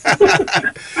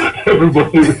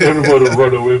 everybody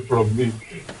run away from me,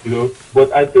 you know.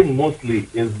 But I think mostly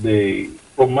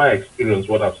from my experience,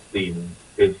 what I've seen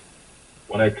is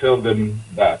when I tell them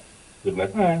that, they're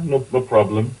like, no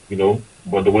problem, you know.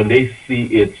 But when they see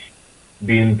it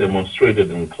being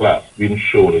demonstrated in class, being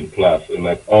shown in class, they're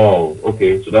like, oh,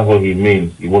 okay, so that's what he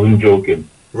means. He wasn't joking.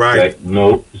 Right. Like,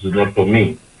 no, this is not for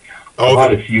me. I've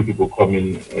had a few people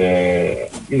coming,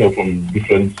 you know, from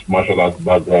different martial arts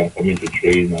backgrounds, coming to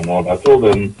train and all that. I told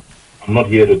them, I'm not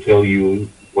here to tell you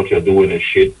what you're doing is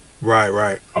shit.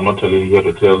 Right. I'm not telling you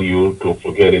to tell you to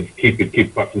forget it.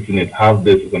 Keep practicing it. Have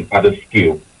this as an added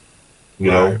skill.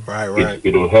 You know,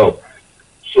 it'll help.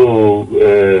 So,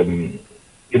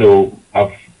 you know,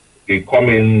 they come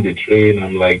in, they train.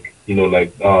 I'm like, you know,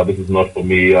 like, this is not for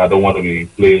me. I don't want to be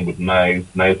playing with knives.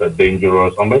 Knives are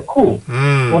dangerous. I'm like, cool.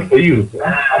 Not for you.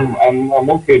 I'm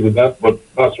okay with that, but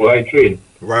that's why I train.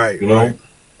 Right. You know,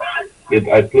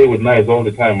 I play with knives all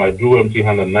the time. I do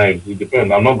empty-handed knives. It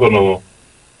depends. I'm not gonna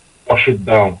wash it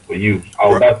down for you.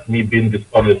 That's me being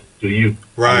dishonest to you.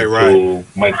 To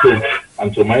my coach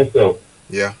and to myself.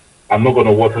 Yeah. I'm not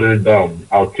gonna water it down.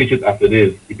 I'll teach it as it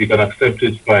is. If you can accept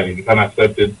it, fine. If you can't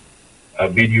accept it, I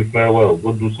bid you farewell.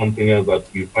 Go do something else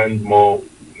that you find more,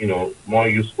 you know, more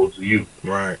useful to you.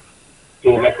 Right. So,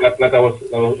 like I was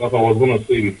gonna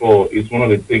say before, it's one of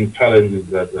the challenges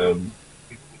that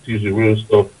teach the real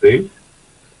stuff face.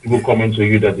 People coming to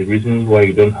you that the reason why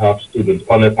you don't have students.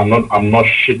 Honest, I'm not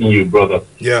shitting you, brother.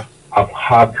 Yeah. I've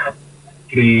had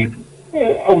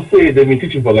I would say they've been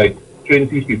teaching for like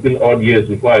 20, 15 odd years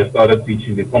before I started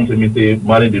teaching. They come to me and say,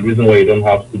 Manny, the reason why you don't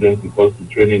have students is because the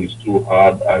training is too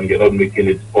hard and you're not making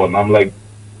it fun. I'm like,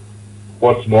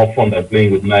 what's more fun than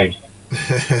playing with knives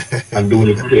and doing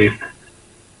it safe?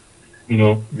 You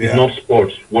know, it's not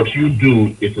sports. What you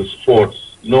do is a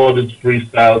sports. You know, all this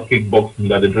freestyle kickboxing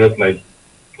that they dress like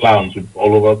clowns with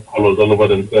colors all over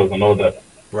themselves and all that.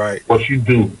 Right. What you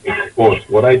do is sports.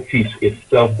 What I teach is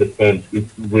self-defense.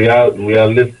 It's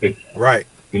realistic. Right.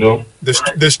 You know,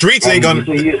 the streets ain't gonna.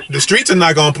 The streets are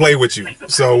not gonna play with you.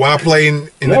 So why play in?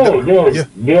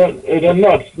 They're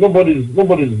not. Nobody's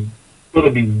gonna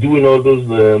be doing all those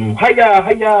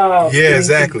hiya. Yeah,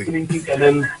 exactly. And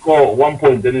then score 1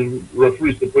 point. Then the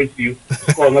referee separates you.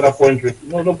 Score another point.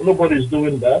 Nobody's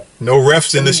doing that. No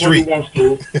refs in the street.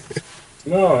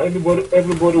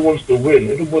 Everybody wants to win.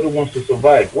 Everybody wants to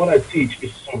survive. What I teach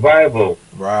is survival.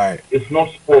 Right. It's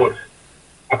not sports.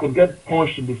 I could get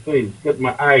punched in the face, get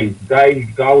my eyes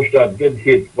gouged out, get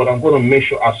hit, but I'm going to make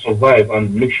sure I survive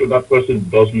and make sure that person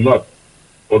does not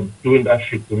for doing that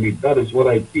shit to me. That is what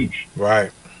I teach.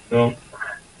 Right. You know,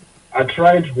 I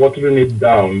tried watering it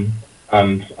down,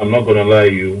 and I'm not going to lie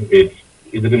to you, it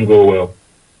didn't go well.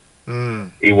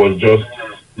 It was just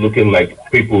looking like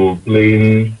people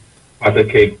playing patter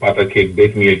cake,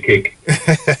 bake me a cake.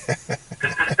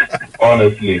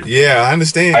 Honestly. Yeah, I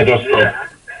understand.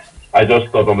 I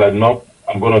just thought, I'm like, nope,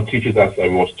 I'm going to teach it as I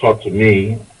was taught to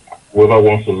me. Whoever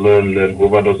wants to learn, learn.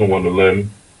 Whoever doesn't want to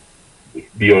learn,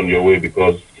 be on your way,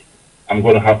 because I'm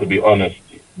going to have to be honest,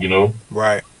 you know?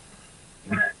 Right.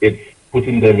 It's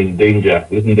putting them in danger,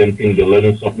 letting them think they're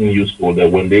learning something useful,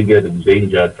 that when they get in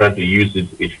danger, trying to use it,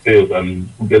 it fails, and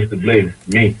who gets the blame?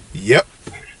 Me. Yep.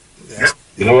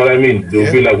 You know what I mean? They'll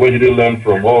be like, where did you learn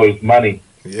from? Oh, it's Manny.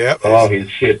 Yep. Oh, his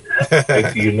shit.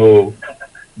 Like, you know,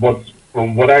 but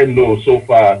from what I know so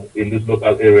far in this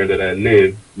local area that I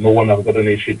live, no one has got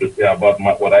any shit to say about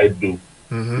what I do.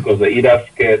 Because they're either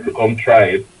scared to come try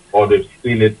it, or they've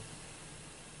seen it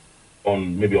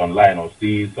on maybe online, or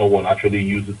see someone actually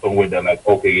use it somewhere. They're like,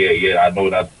 okay, yeah, I know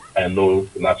that. I know,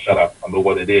 not shut up. I know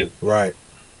what it is. Right.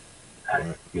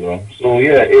 You know, so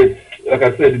yeah, it's like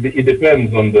I said, it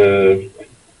depends on the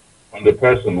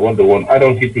person, one to one. I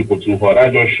don't hit people too hard. I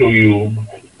just show you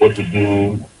what to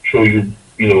do, show you,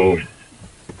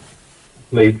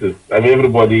 places. I mean,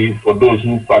 everybody, for those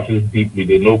who practice deeply,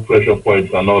 they know pressure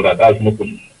points and all that. That's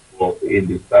mostly, well, in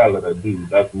the style that I do,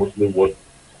 that's mostly what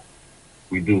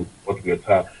we do, what we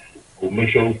attack. We'll make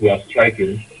sure if we are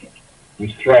striking,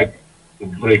 we strike to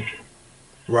break,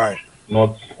 Right.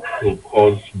 not to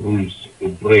cause bruise, to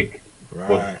break. Right.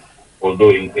 But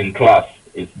although in class,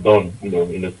 it's done,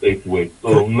 in a safe way.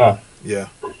 So, nah. Yeah.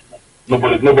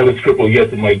 Nobody's crippled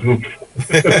yet in my group.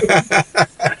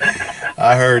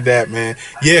 I heard that, man.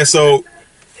 Yeah, so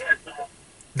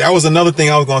that was another thing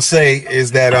I was gonna say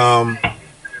is that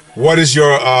what is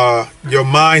your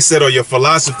mindset or your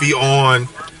philosophy on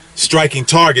striking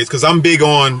targets? Because I'm big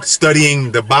on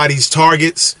studying the body's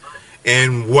targets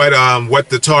and what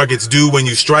the targets do when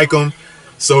you strike them,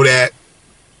 so that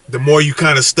the more you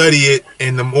kind of study it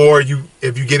and the more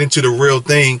if you get into the real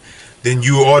thing, then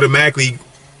you automatically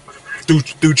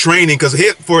through training. Because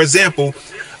for example,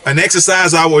 an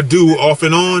exercise I would do off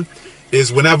and on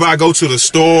is whenever I go to the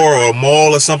store or a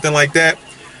mall or something like that,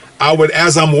 I would,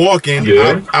 as I'm walking,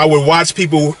 I would watch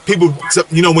people,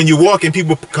 when you're walking,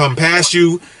 people come past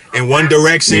you in one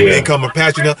direction and come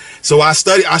past you. So I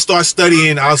start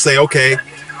studying. I'll say, okay,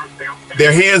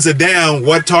 their hands are down.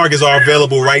 What targets are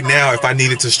available right now if I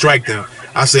needed to strike them?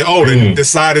 I say, oh, the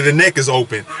side of the neck is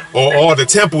open, or the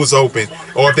temple is open,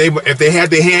 or if they had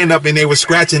their hand up and they were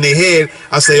scratching their head,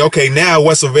 I say, okay, now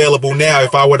what's available now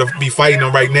if I were to be fighting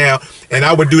them right now? And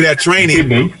I would do that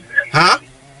training. Huh?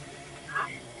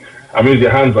 I mean,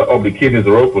 your hands are up, the kidneys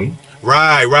are open.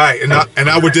 Right. And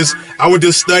I would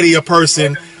just study a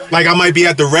person. Like I might be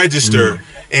at the register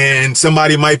and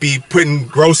somebody might be putting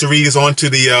groceries onto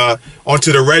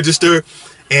the register.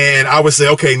 And I would say,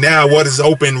 okay, now what is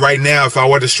open right now if I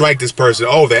were to strike this person?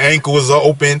 Oh, the ankle is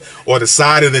open or the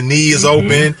side of the knee is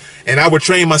open. And I would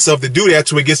train myself to do that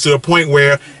till it gets to the point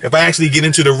where if I actually get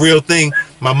into the real thing,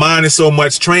 my mind is so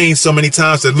much trained so many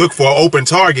times to look for open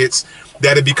targets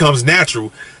that it becomes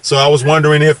natural. So I was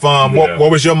wondering if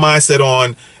what was your mindset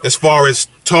on as far as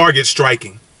target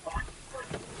striking?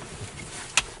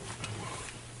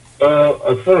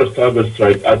 As far as target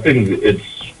strike, I think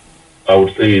I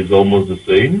would say it's almost the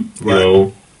same. Right. You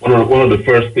know, one of the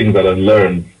first things that I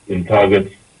learned in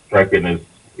target striking is,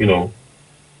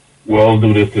 we all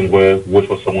do this thing where we wait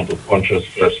for someone to punch us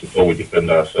first before we defend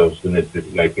ourselves. And it's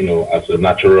like, as a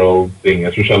natural thing,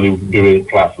 especially during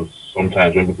classes,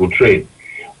 sometimes when people train.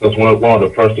 That's one of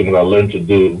the first things I learned to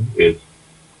do is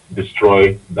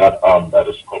destroy that arm that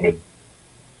is coming.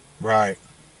 Right.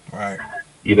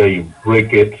 Either you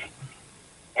break it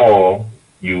or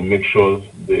you make sure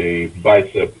the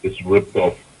bicep is ripped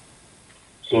off.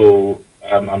 So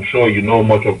I'm sure you know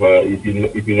much of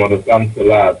if you understand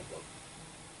Salat,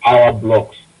 our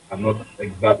blocks are not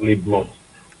exactly blocks.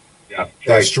 They are strikes.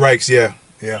 That strikes, yeah.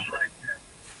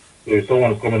 So if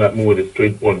someone is coming at me with a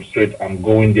straight punch, I'm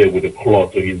going there with a claw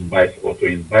to his bicep or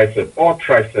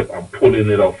tricep. I'm pulling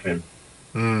it off him,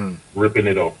 ripping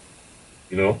it off.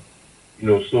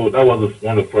 So that was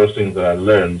one of the first things that I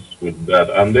learned with that.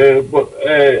 And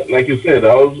like you said, I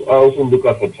also look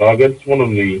out for targets. To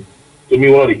me,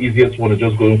 one of the easiest one is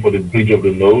just going for the bridge of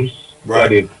the nose.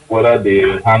 Right. Whether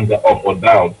the hands are up or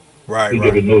down. Right. Bridge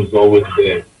of the nose is always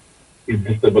there. It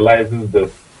destabilizes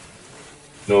them.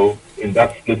 In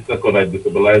that split second, it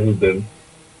destabilizes them.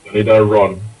 You either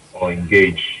run or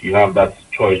engage. You have that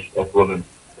choice of running.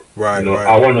 Right.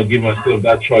 I want to give myself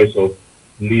that choice of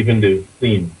leaving the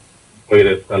scene where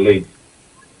it escalates.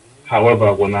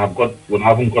 However, when I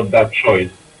haven't got that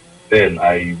choice, then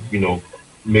I,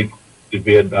 make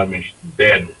severe damage,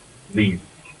 then leave.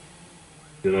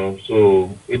 So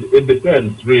it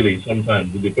depends really.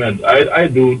 Sometimes it depends. I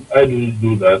do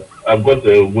that. I've got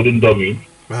a wooden dummy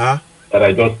that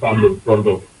I just stand in front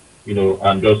of,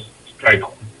 and just strike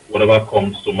whatever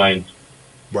comes to mind.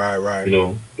 Right.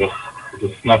 Just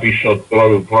a snappy shot,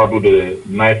 probably the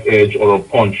knife edge or a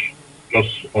punch,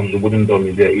 just on the wooden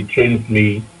dummy there. It trains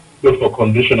me both for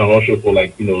condition and also for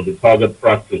the target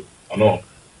practice and all.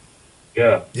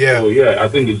 Yeah. So I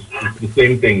think it's the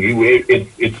same thing.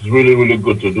 It's really, really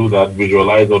good to do that.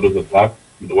 Visualize all those attacks.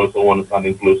 When someone is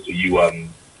standing close to you and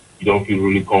you don't feel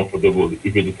really comfortable, if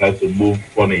he decides to move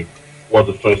funny, what's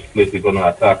the first place you're gonna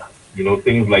attack?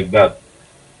 Things like that.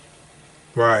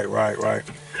 Right.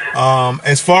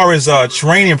 As far as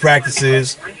training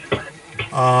practices,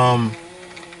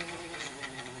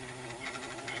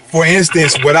 for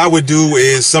instance, what I would do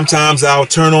is sometimes I'll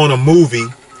turn on a movie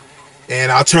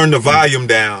and I'll turn the volume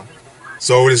down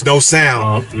so there's no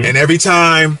sound. And every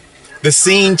time the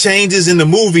scene changes in the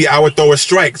movie, I would throw a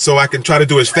strike so I can try to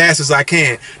do as fast as I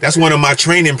can. That's one of my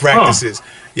training practices.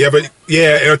 Yeah, but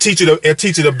yeah, it'll teach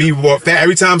you to be more fast.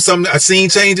 Every time a scene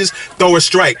changes, throw a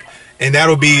strike, and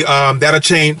that'll be that'll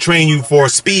train you for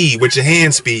speed with your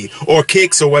hand speed or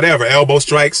kicks or whatever, elbow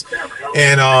strikes.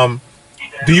 And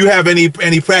do you have any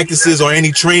practices or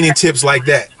any training tips like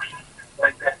that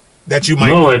that you might?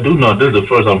 No, I do not. This is the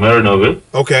first I'm hearing of it.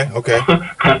 Okay.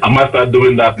 I might start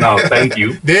doing that now. Thank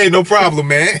you. Yeah, no problem,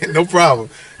 man. No problem.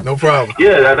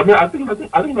 Yeah, I mean, I think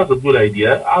that's a good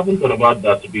idea. I haven't thought about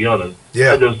that, to be honest.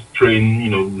 Yeah. I just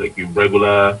train, like a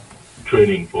regular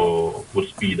training for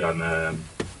speed and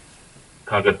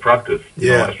target practice.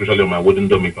 Yeah. Especially on my wooden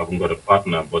dummy if I haven't got a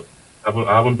partner. But I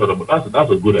haven't thought about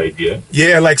that's a good idea.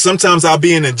 Yeah, like sometimes I'll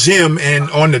be in the gym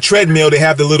and on the treadmill they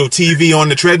have the little TV on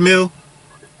the treadmill.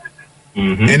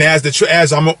 And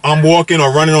as I'm walking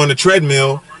or running on the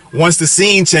treadmill, once the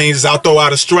scene changes, I'll throw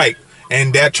out a strike,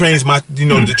 and that trains my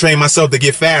to train myself to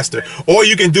get faster. Or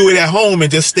you can do it at home and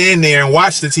just stand there and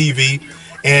watch the TV,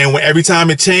 and every time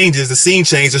it changes, the scene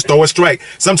changes, just throw a strike.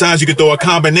 Sometimes you can throw a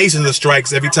combination of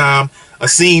strikes every time a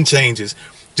scene changes,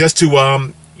 just to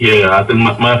Yeah, I think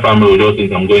my family will just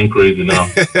think I'm going crazy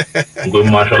now. I'm going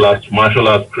martial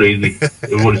arts crazy.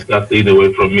 Everybody starts staying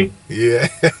away from me. Yeah.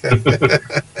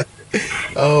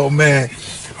 Oh man.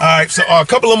 All right, so a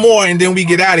couple of more and then we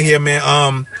get out of here, man.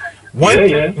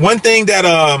 One thing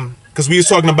that because we was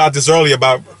talking about this earlier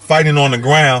about fighting on the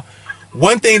ground.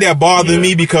 One thing that bothered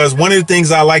me, because one of the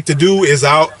things I like to do is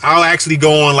I'll actually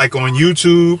go on on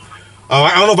YouTube.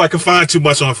 I don't know if I can find too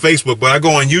much on Facebook, but I go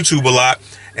on YouTube a lot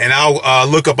and I'll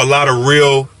look up a lot of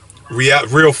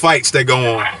real fights that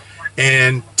go on,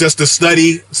 and just to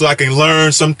study so I can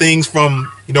learn some things from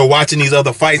watching these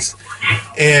other fights.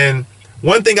 And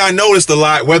one thing I noticed a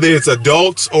lot, whether it's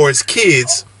adults or it's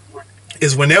kids,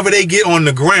 is whenever they get on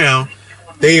the ground,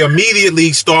 they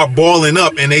immediately start balling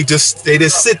up, and they just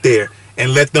sit there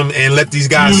and let these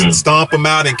guys stomp them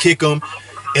out and kick them.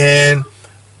 And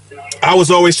I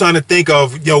was always trying to think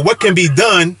of what can be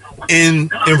done in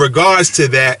regards to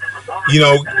that,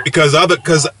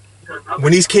 because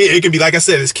when these kids, it can be like I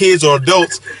said, it's kids or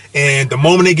adults, and the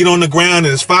moment they get on the ground and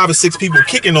there's 5 or 6 people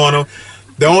kicking on them,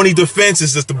 the only defense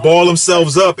is just to ball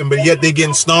themselves up, but yet they're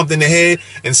getting stomped in the head,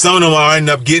 and some of them are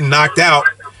ending up getting knocked out,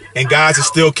 and guys are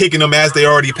still kicking them as they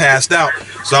already passed out.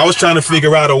 So I was trying to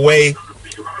figure out a way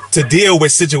to deal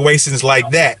with situations like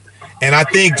that. And I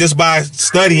think just by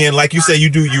studying, like you say,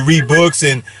 you read books,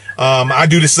 and I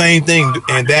do the same thing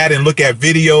and look at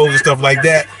videos and stuff like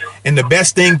that. And the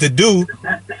best thing to do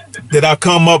that I've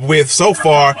come up with so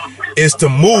far is to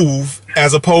move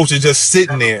as opposed to just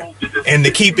sitting there, and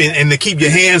to keep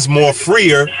your hands more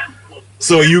freer,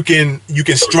 so you can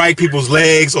strike people's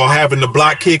legs or having to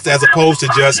block kicks as opposed to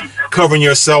just covering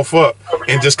yourself up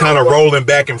and just kind of rolling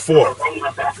back and forth.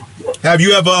 Have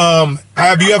you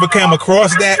ever come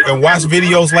across that and watched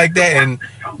videos like that, and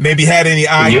maybe had any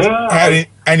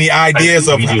ideas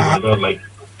of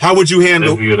how would you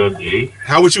handle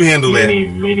that?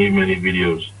 Many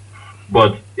videos.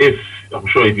 But I'm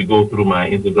sure if you go through my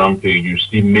Instagram page, you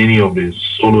see many of the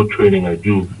solo training I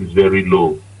do is very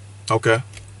low. Okay.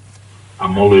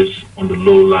 I'm always on the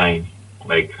low line,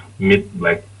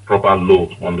 proper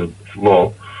low on the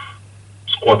floor,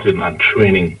 squatting and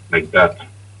training like that.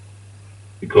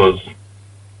 Because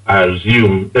I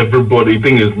assume everybody, the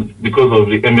thing is, because of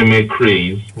the MMA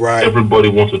craze, everybody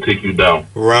wants to take you down.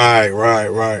 Right.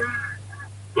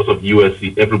 Because of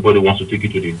USC, everybody wants to take you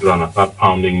to the ground and start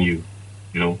pounding you,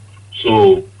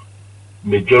 So,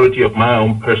 majority of my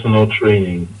own personal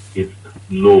training is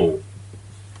low.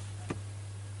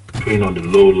 Train on the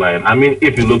low line. I mean,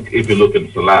 if you look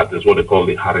in Salat, it's what they call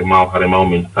the Harimau. Harimau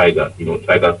means tiger.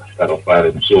 Tiger style of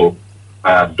fighting. So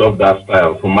I adopt that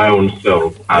style for my own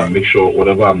self and make sure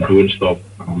whatever I'm doing stuff,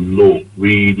 I'm low,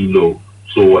 really low.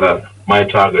 So my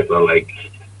targets are like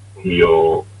from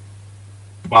your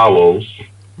bowels,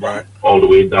 all the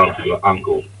way down to your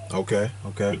ankle. Okay.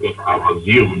 Because I've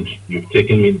assumed you've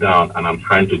taken me down and I'm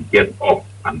trying to get up,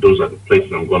 and those are the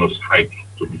places I'm going to strike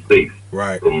to be safe.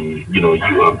 From you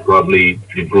and probably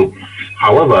the group.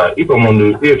 However, if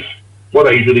what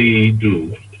I usually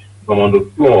do, if I'm on the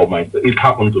floor, it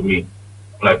happened to me.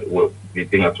 Like the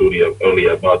thing I told you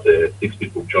earlier about 6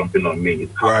 people jumping on me,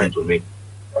 it happened to me.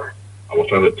 I was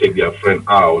trying to take their friend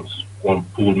out. One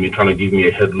pulled me, trying to give me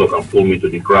a headlock and pulled me to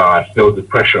the ground. I felt the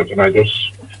pressure, and I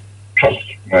just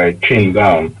tossed my chin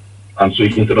down. And so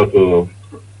instead of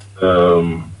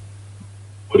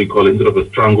instead of a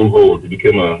stranglehold, it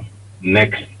became a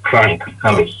neck crank,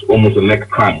 almost a neck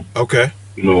crank. Okay.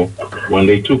 you know, when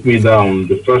they took me down,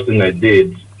 the first thing I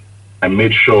did, I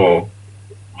made sure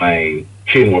my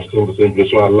chin was still the same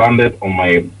place. So I landed on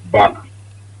my back,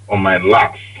 on my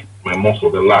lats, my muscle,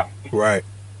 the lats, right,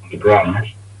 on the ground.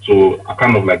 So I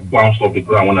kind of like bounced off the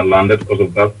ground when I landed because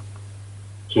of that.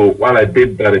 So while I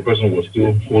did that, the person was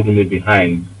still holding me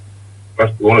behind.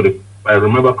 First, if I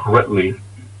remember correctly, the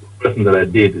person that I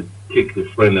did is kick the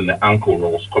friend in the ankle that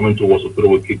was coming towards, to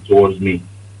throw a kick towards me.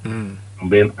 Mm.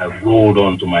 And then I rolled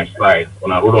onto my side.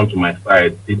 When I rolled onto my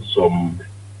side, did some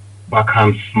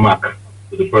backhand smack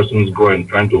to the person's groin,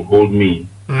 trying to hold me.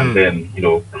 And then, you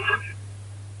know,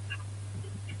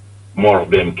 more of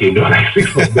them came. There were like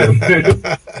 6 of them.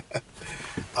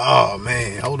 Oh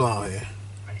man, hold on here.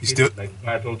 You still like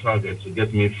vital targets to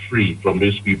get me free from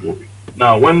these people.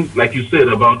 Now, when, like you said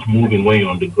about moving when you're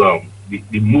on the ground,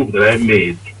 the move that I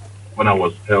made when I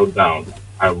was held down,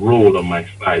 I rolled on my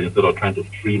side instead of trying to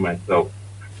free myself.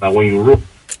 Now, when you roll,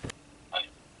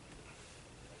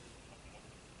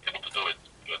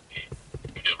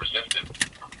 you're resisting.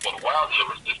 But while you're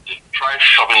resisting, try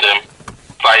shoving them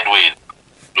sideways.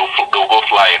 They'll go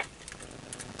flying.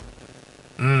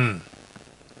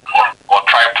 Or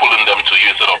try pulling them to you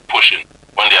instead of pushing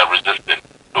when they are resisting.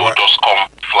 They'll just come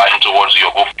flying towards you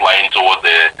or go flying towards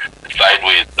the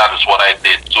sideways. That is what I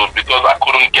did. So because I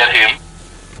couldn't get him,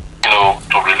 you know,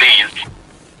 to release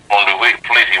on the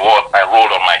place he was, I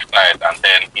rolled on my side, and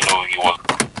then, you know, he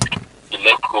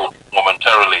let go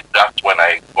momentarily. That's when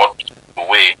I got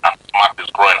away and smacked his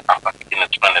groin after kicking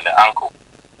his friend in the ankle.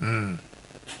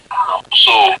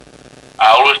 So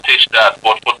I always teach that,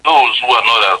 but for those who are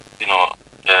not as, you know,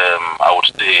 I would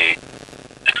say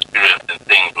experienced in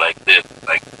things like this,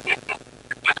 like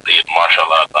let's say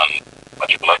martial arts and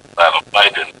particular style of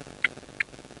fighting,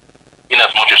 in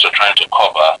as much as you're trying to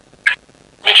cover,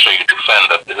 make sure you defend.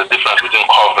 That there's a difference between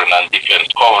covering and defense.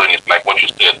 Covering is like what you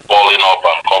said, balling up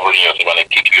and covering yourself and they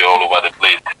kick you all over the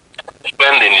place.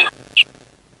 Defending is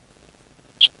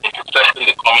intercepting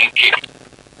the coming kick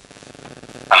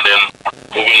and then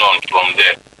moving on from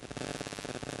there.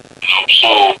 You know,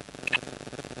 so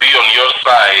be on your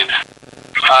side,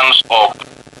 hands up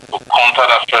to counter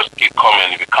that first kick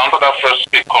coming. If you counter that first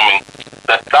kick coming,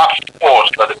 that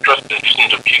force that the person is using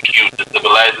to kick you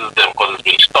destabilizes them because it's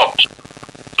been stopped.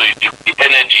 So the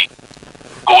energy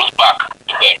goes back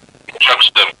to them, it jerks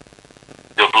them.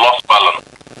 They've lost balance.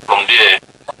 From there,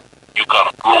 you can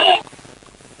roll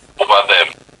over them,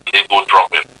 and they go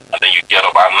dropping, and then you get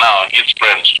up. And now his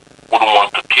friends wouldn't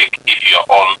want to kick if you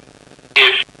are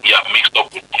mixed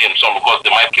up with him, some because they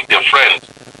might kick their friends.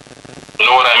 You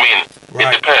know what I mean?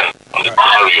 Right. It depends on the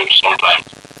scenario sometimes.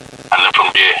 And then from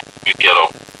there, you get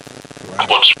up. Right.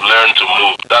 But learn to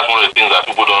move. That's one of the things that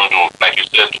people don't do. Like you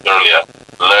said earlier,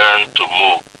 learn to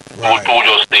move. Right. People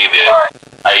just stay there.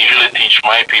 I usually teach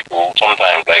my people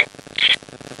sometimes, like,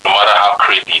 no matter how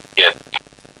crazy it gets,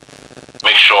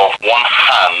 make sure one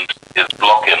hand is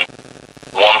blocking,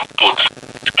 one foot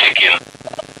is kicking.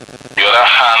 The other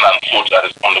hand and foot that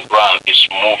is on the ground is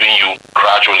moving you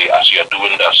gradually as you are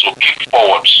doing that. So kick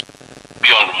forwards,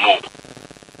 be on the move,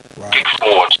 kick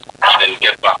forwards, and then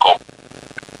get back up.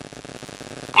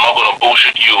 I'm not going to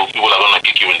bullshit you. People are going to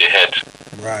kick you in the head.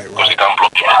 Because they can't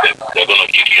block you. They're going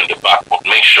to kick you in the back. But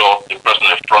make sure the person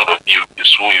in front of you is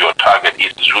who your target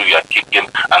is who you are kicking,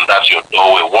 and that's your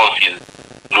doorway. Once he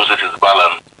loses his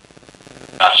balance,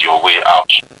 that's your way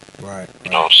out. You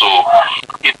know, so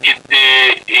you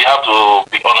have to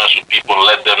be honest with people,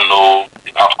 let them know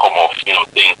the outcome of, you know,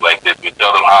 things like this. We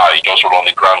tell them, you just roll on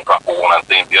the ground, crack one and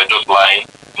things. They're just lying.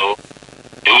 You know,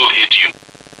 they will hit you.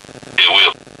 They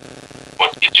will.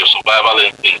 But it's your survival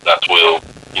instinct that will,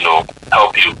 you know,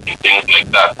 help you in things like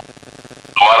that.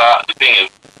 The thing is,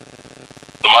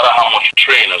 no matter how much you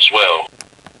train as well,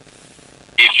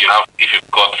 if you haven't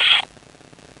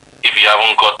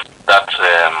got that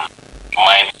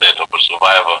mindset of a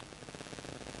survivor,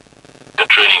 the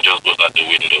training just goes out the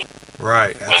window.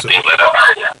 Right. When things like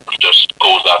that, it just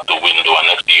goes out the window, and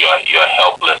next thing you are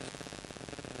helpless.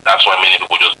 That's why many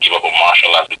people just give up on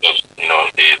martial arts, because, you know,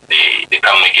 they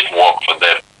can't make it work for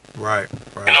them. Right.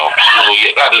 You know, so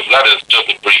yeah, that is just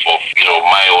a brief of, you know,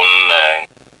 my own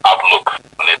outlook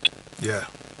on it. Yeah.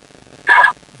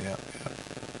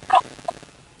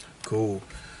 Cool.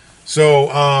 So,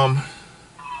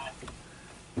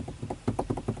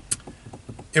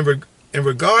 in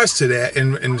regards to that,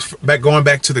 and going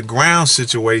back to the ground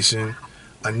situation,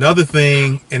 another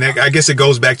thing, and I guess it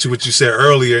goes back to what you said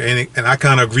earlier, and I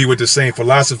kind of agree with the same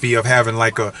philosophy of having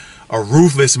like a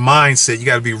ruthless mindset. You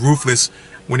got to be ruthless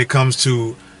when it comes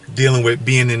to dealing with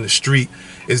being in the street.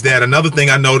 Is that another thing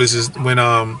I notice is when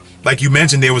like you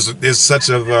mentioned, there's such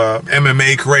a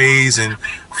MMA craze and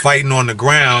fighting on the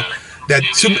ground that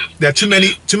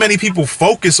too many people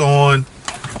focus on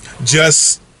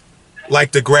just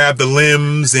like to grab the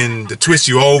limbs and to twist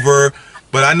you over.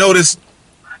 But I notice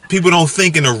people don't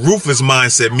think in a ruthless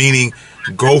mindset, meaning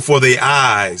go for the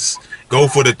eyes, go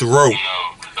for the throat,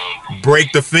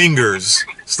 break the fingers,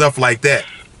 stuff like that.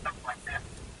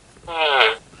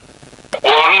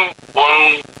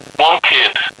 One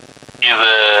kid,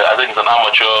 I think he's an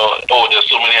amateur. Oh, there's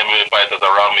so many MMA fighters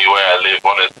around me where I live.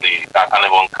 Honestly, I can't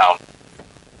even count.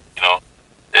 You know,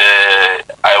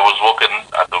 I was working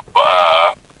at the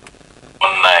bar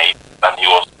one night, and he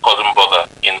was causing bother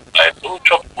inside. So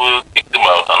we kicked him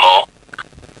out and all.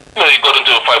 You know, he got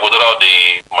into a fight with all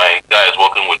my guys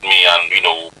working with me, and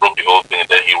broke the whole thing. And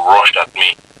then he rushed at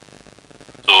me.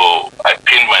 So I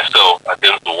pinned myself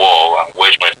against the wall and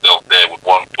wedged myself there with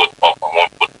one foot up and one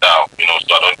foot down,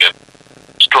 so I don't get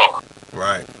struck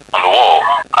right on the wall.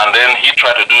 And then he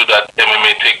tried to do that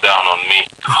MMA takedown on me.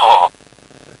 Oh,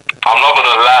 I'm not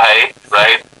gonna lie,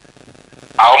 right?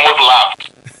 I almost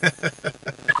laughed.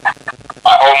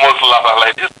 I was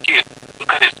like, this kid,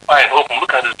 look at his spine open,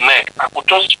 look at his neck. I could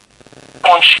just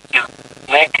punch his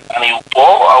neck and he would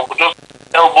fall. I could just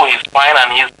elbow his spine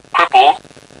and he's crippled.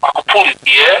 I could pull his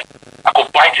ear. I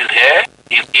could bite his ear.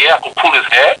 I could pull his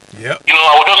hair. Yep.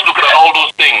 I was just looking at all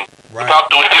those things without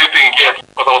doing anything yet.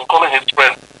 Because I was calling his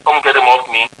friend, come get him off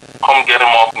me. Come get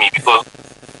him off me. Because,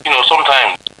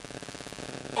 sometimes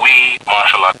we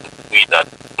martial artists, we that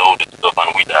know this stuff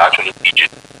and we that actually teach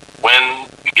it, when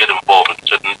we get involved in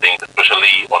certain things,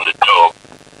 especially on the job,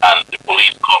 and the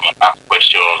police come and ask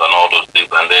questions and all those things,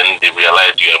 and then they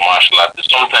realize you're a martial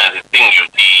artist, sometimes the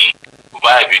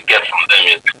vibe you get from them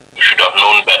is you should have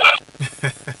known better.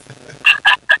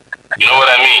 You know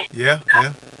what I mean? Yeah.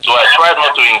 So I tried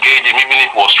not to engage him, even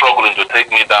if he was struggling to take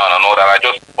me down and all that. I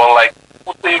just felt like,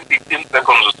 we'll say 15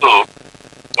 seconds or so,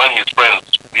 when his friend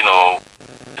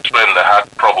that had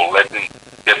trouble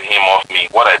getting him off me,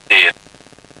 what I did,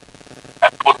 I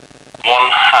put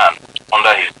one hand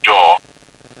under his jaw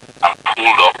and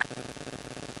pulled up,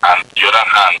 and the other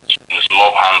hand in his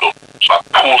love handle. So I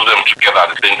pulled them together at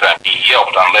the same time. He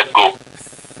yelped and let go.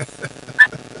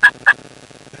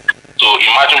 So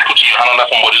imagine putting your hand under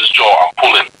somebody's jaw and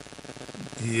pulling.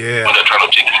 Yeah. When they're trying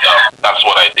to take you down. That's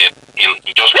what I did.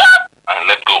 He just and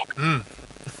let go. Man.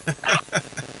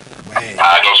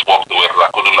 I just walked away because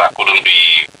I couldn't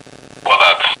be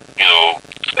bothered,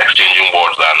 exchanging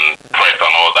words and threats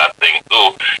and all that thing.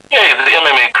 So yeah, it's the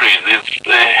MMA craze.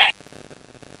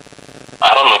 I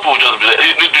don't know. People just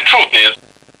the truth is,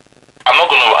 I'm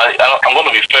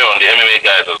gonna be fair on the MMA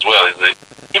guys as well. Is that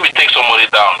if you take somebody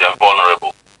down, they're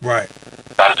vulnerable. Right.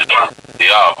 That is the truth. They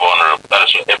are vulnerable. That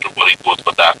is why everybody goes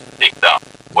for that takedown.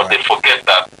 But they forget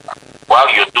that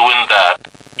while you're doing that,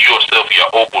 you yourself,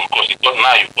 you're open because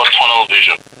now you've got tunnel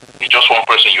vision. It's just one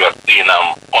person you are seeing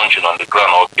and punching on the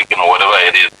ground or kicking or whatever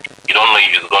it is. You don't know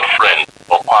if he's got friends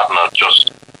or partners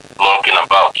just lurking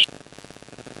about.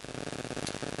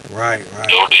 Right.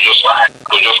 They'll just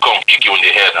come kick you in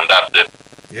the head and that's it.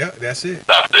 Yeah, that's it.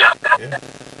 That's it. Yeah.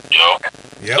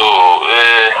 Yep. So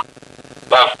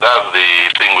that's the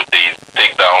thing with these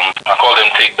takedowns. I call them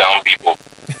takedown people.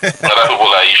 Other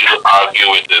people that you should argue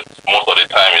with it most of the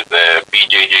time is the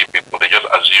BJJ people. They just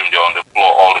assume they're on the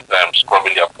floor all the time,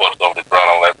 scrubbing their butts off the ground.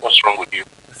 I'm like, what's wrong with you?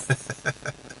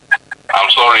 I'm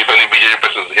sorry if any BJJ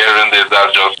person is hearing this.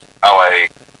 That's just how I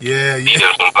see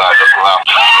them sometimes. I just laugh.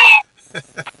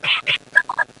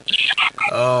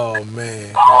 Oh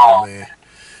man.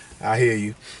 I hear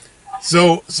you.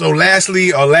 So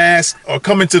lastly, or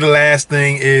coming to the last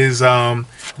thing is,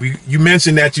 you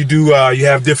mentioned that you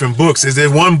have different books. Is there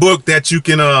one book that you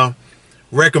can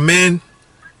recommend?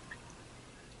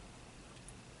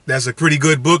 That's a pretty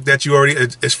good book that you already,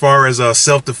 as far as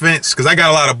self-defense, because I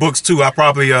got a lot of books too. I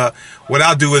probably what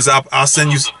I'll do is I'll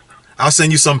send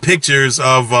you some pictures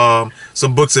of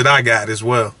some books that I got as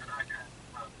well.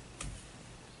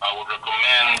 I would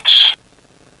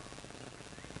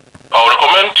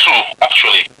recommend two,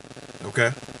 actually.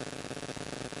 Okay.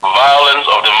 Violence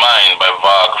of the Mind by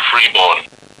Varg Freeborn.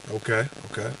 Okay.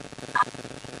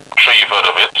 I'm sure you've heard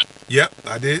of it. Yep,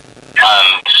 I did.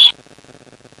 And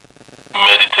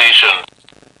Meditation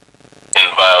in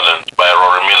Violence by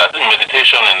Rory Miller. I think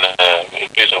Meditation in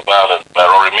Face of Violence by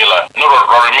Rory Miller. No,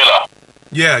 Rory Miller.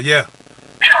 Yeah. Yeah.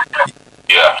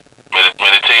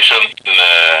 Meditation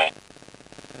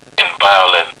in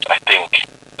Violence, I think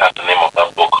that's the name of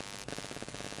that book.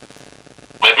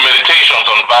 Meditations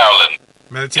on Violence.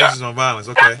 Meditations on Violence,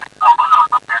 okay.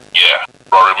 Yeah,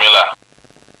 Rory Miller.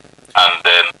 And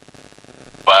then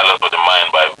Violence of the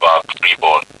Mind by Varg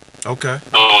Okay.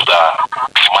 Those are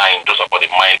mind. Those are for the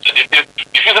mindset. The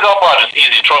physical part is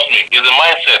easy. Trust me. It's the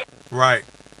mindset. Right.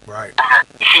 Right.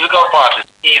 The physical part is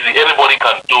easy. Anybody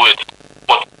can do it.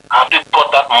 But have they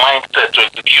got that mindset to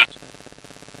execute?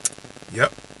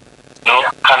 Yep.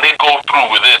 Can they go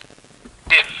through with it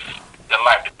if their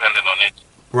life depended on it?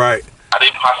 Right. Are they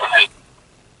pacifist?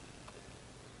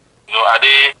 Are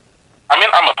they? I mean,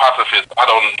 I'm a pacifist. I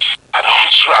don't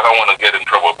want to get in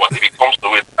trouble. But if it comes to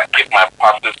it, I keep my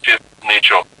pacifist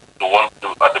nature to want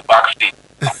to at the back seat.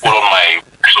 I put on my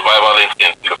survival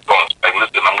instinct in the front. Like,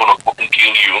 listen, I'm gonna fucking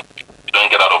kill you. You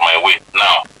don't get out of my way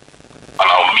now, and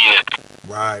I'll mean it.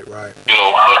 Right. Right.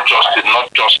 Not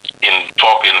just in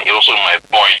talking, also in my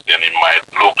voice and in my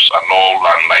looks and all,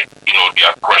 and like the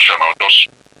aggression. I'll just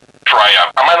try.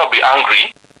 I might not be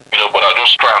angry, but I'll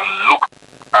just try and look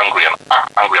angry and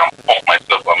act angry and puff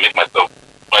myself and make myself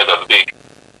twice as big.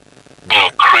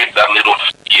 Create that little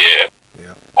fear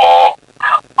or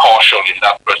caution in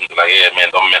that person to like, yeah, man,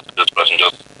 don't mess with this person,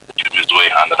 just give his way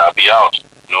and then I'll be out.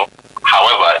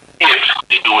 However, if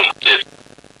they do insist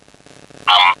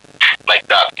I'm like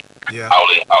that,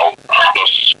 I'll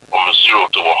just from 0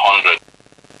 to 100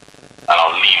 and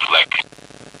I'll leave like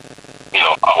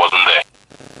I wasn't there.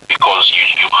 Because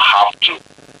you have to.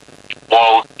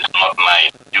 World is not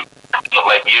nice. It's not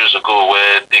like years ago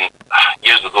where things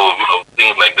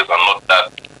like this are not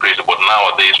that crazy. But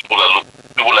nowadays, people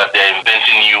are there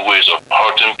inventing new ways of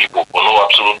hurting people for no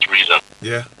absolute reason.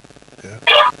 Yeah.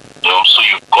 So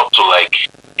you've got to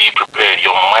be prepared.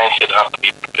 Your mindset has to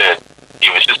be prepared. If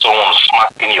you see someone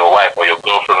smacking your wife or your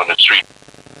girlfriend on the street,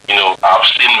 I've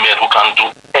seen men who can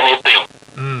do anything.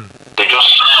 They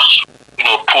just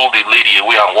pull the lady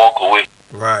away and walk away.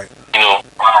 Right.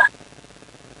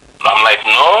 I'm like,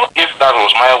 no, if that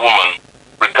was my woman,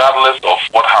 regardless of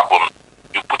what happened,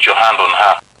 you put your hand on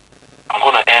her, I'm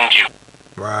going to end you.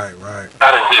 Right.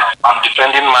 That is it. I'm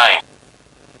defending mine.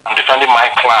 I'm defending my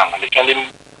clan. I'm defending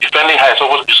her.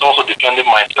 It's also defending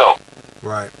myself.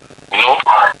 Right.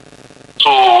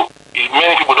 So, if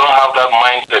many people don't have that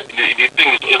mindset, the thing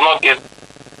is,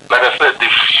 like I said, the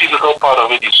physical part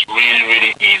of it is really,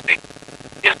 really easy.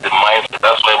 It's the mindset.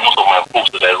 That's why most of my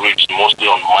books that I read is mostly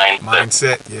on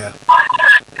mindset. Mindset, yeah.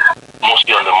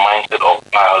 Mostly on the mindset of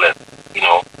violence.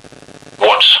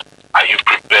 What are you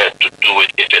prepared to do it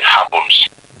if it happens?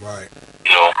 Right.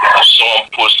 If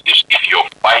someone if you're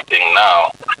fighting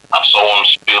now and someone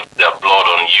spills their blood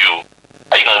on you,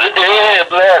 are you gonna say, hey,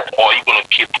 blood? Or are you gonna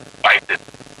keep fighting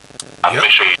and make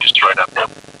sure you destroy that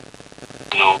person?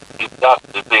 That's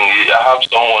the thing. I have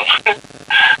someone.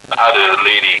 I had a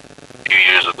lady few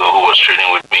years ago who was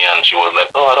training with me, and she was like,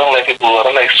 oh, I don't like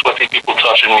sweaty people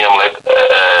touching me. I'm like,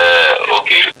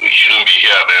 okay, we shouldn't be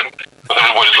here then, because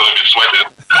everybody's going to be sweating.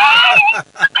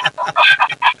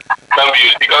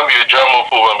 You can't be a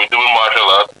germaphobe and be doing martial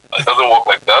arts. It doesn't work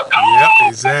like that. Yeah,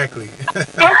 exactly.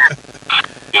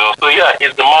 So yeah,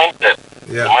 it's the mindset.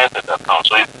 Yeah. The mindset that counts.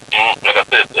 So it's, like I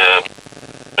said,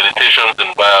 Meditations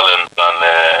in Violence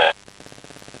and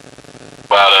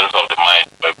Violence of the Mind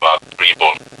by Mark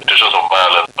Freeborn. Meditations on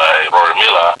Violence by Rory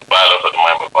Miller. Violence of the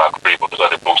Mind by Mark Freeborn. Those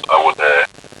are the books I would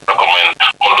recommend.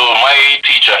 Although my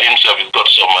teacher himself has got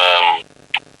some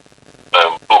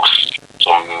books,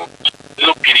 some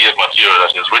little PDF material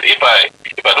that is written.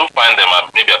 If I don't find them,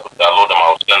 maybe I could download them.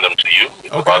 I'll send them to you.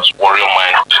 It's about warrior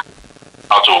mind,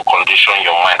 how to condition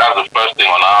your mind. That's the first thing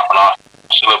on our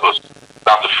syllabus.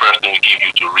 That's the first thing we give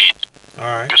you to read. All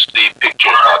right. You see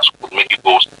pictures that would make it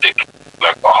go stick.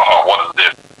 Like, what is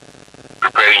this?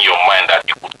 Preparing your mind that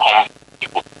you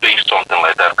could face something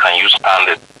like that. Can you stand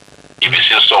it? If you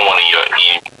see someone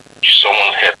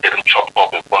someone's head getting chopped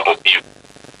up in front of you,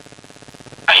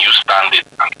 and you stand it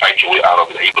and fight your way out of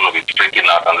it, are you going to be freaking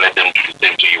out and let them do the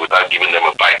same to you without giving them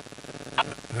a fight?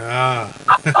 Man.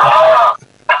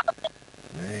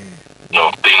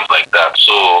 Things like that.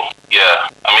 So, yeah.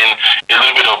 I mean, a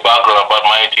little bit of background about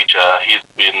my teacher. He's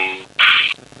been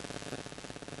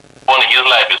funny. His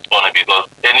life is funny because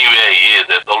anywhere he is,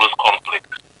 there's always conflict.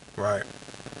 Right.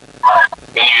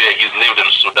 Anywhere he's lived in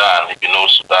Sudan, if you know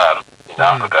Sudan, in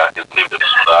Africa, he's lived in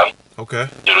Sudan. Okay.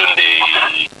 During the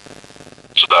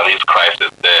Sudanese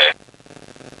crisis there,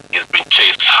 he's been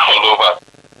chased all over,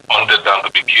 hunted down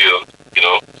to be killed.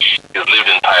 He's lived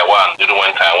in Taiwan. During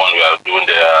when Taiwan we are doing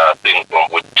their thing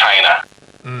with China.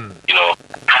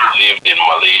 Lived in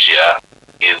Malaysia.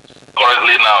 He's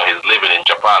living in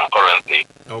Japan currently.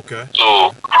 Okay.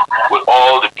 So with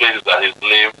all the places that he's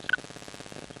lived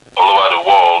all over the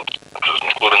world,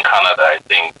 including Canada, I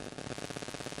think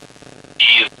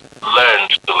he's learned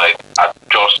to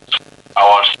adjust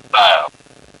our style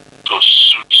to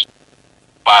suit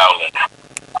violence.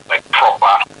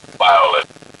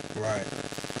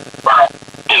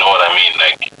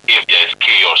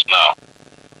 chaos now.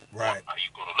 Right. What are you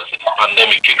gonna, let's say the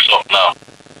pandemic kicks off now,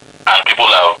 and people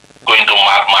are going to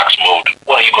Mad Max mode.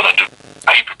 What are you gonna do?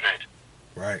 Are you prepared?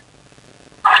 Right.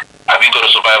 Have you got a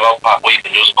survival pack where you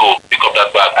can just go pick up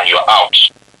that bag and you're out?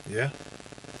 Yeah.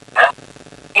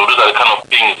 Those are the kind of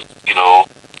things,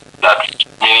 that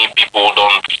many people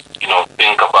don't,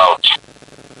 think about.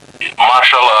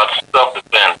 Martial arts,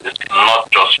 self-defense, is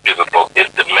not just physical,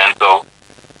 it's the mental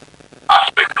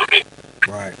aspect of it.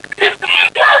 Right. It's the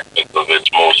mental aspect of it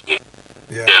mostly.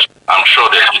 Yeah. I'm sure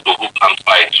there's people who can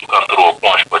fight, who can throw a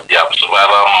punch, but their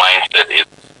survival mindset is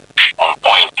on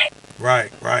point.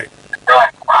 Right.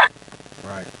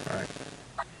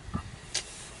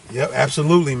 Yep,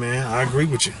 absolutely, man. I agree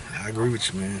with you,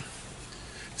 man.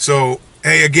 So,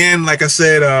 hey, again, like I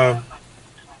said, I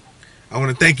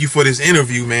want to thank you for this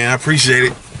interview, man. I appreciate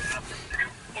it.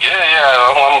 Yeah,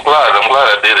 I'm glad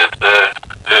I did it.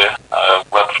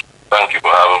 Thank you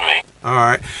for having me. All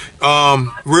right.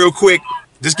 Real quick,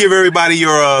 just give everybody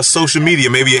your social media,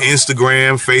 maybe your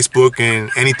Instagram, Facebook, and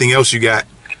anything else you got,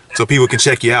 so people can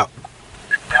check you out.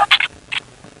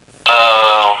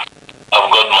 I've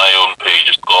got my own page.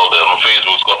 It's called on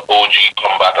Facebook. It's called OG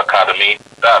Combat Academy.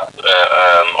 That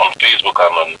on Facebook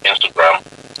and on Instagram,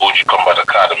 OG Combat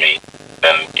Academy.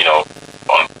 And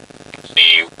on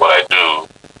see what I do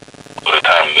for the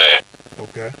time there.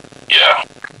 Okay. Yeah.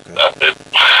 Okay. That's it.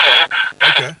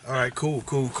 Okay. All right. Cool. My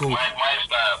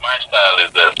style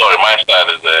is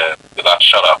Salat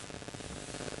Sharaf.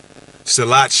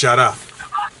 Salat Sharaf.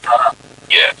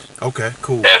 Yeah. Okay.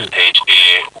 Cool.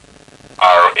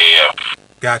 SHARAF.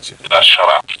 Gotcha. Salat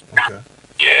Sharaf. Okay.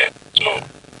 Yeah. So.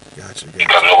 Gotcha. You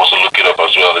can also look it up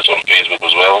as well. It's on Facebook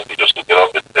as well. You just look it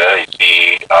up. It's there. You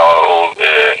see our whole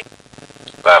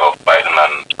style of fighting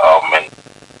and our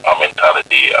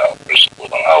mentality, our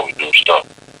principles, and how we do stuff.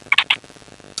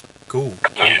 Cool.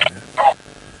 Yeah.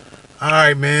 All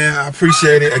right, man. I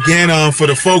appreciate it. Again, for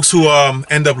the folks who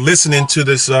end up listening to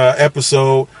this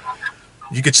episode,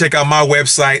 you can check out my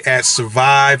website at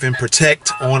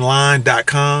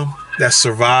surviveandprotectonline.com. That's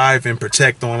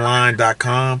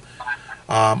surviveandprotectonline.com.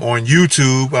 On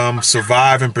YouTube,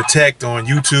 Survive and Protect on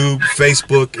YouTube,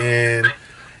 Facebook, and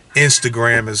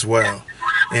Instagram as well.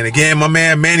 And again, my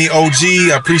man Manny OG,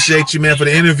 I appreciate you, man, for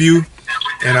the interview.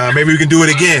 And maybe we can do it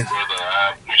again.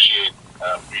 I appreciate,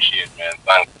 man.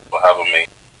 Thanks for having me.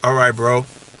 All right, bro. All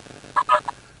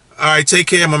right, take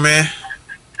care, my man.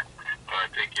 All right,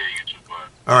 take care. You too, bud.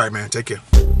 All right, man. Take care.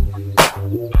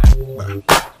 Bye.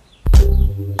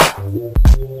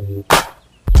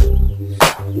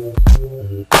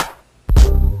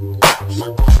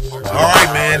 All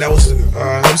right, man. That was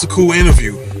a cool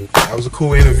interview.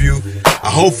 I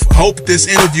hope this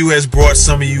interview has brought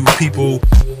some of you people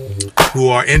who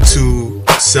are into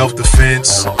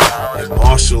self-defense and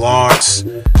martial arts,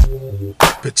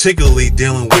 particularly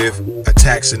dealing with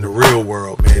attacks in the real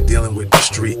world, man, dealing with the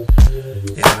street.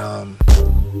 And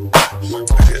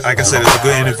like I said, it's a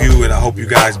good interview, and I hope you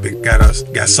guys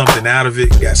got something out of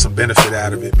it, got some benefit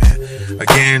out of it, man.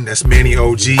 Again, that's Manny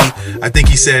OG. I think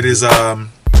he said his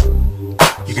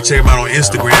you can check him out on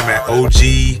Instagram at OG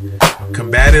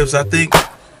Combatives, I think.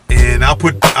 And I'll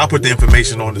put the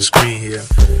information on the screen here.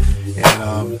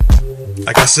 And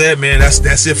like I said, man,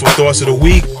 that's it for Thoughts of the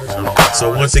Week.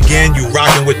 So once again, you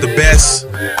rocking with the best.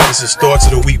 This is Thoughts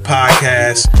of the Week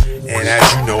podcast. And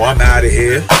as you know, I'm out of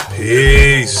here.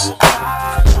 Peace.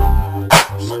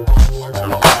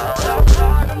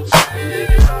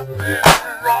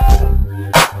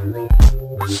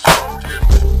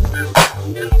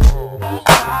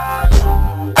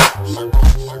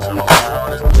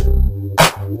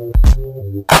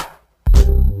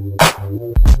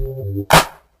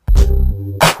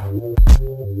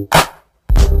 You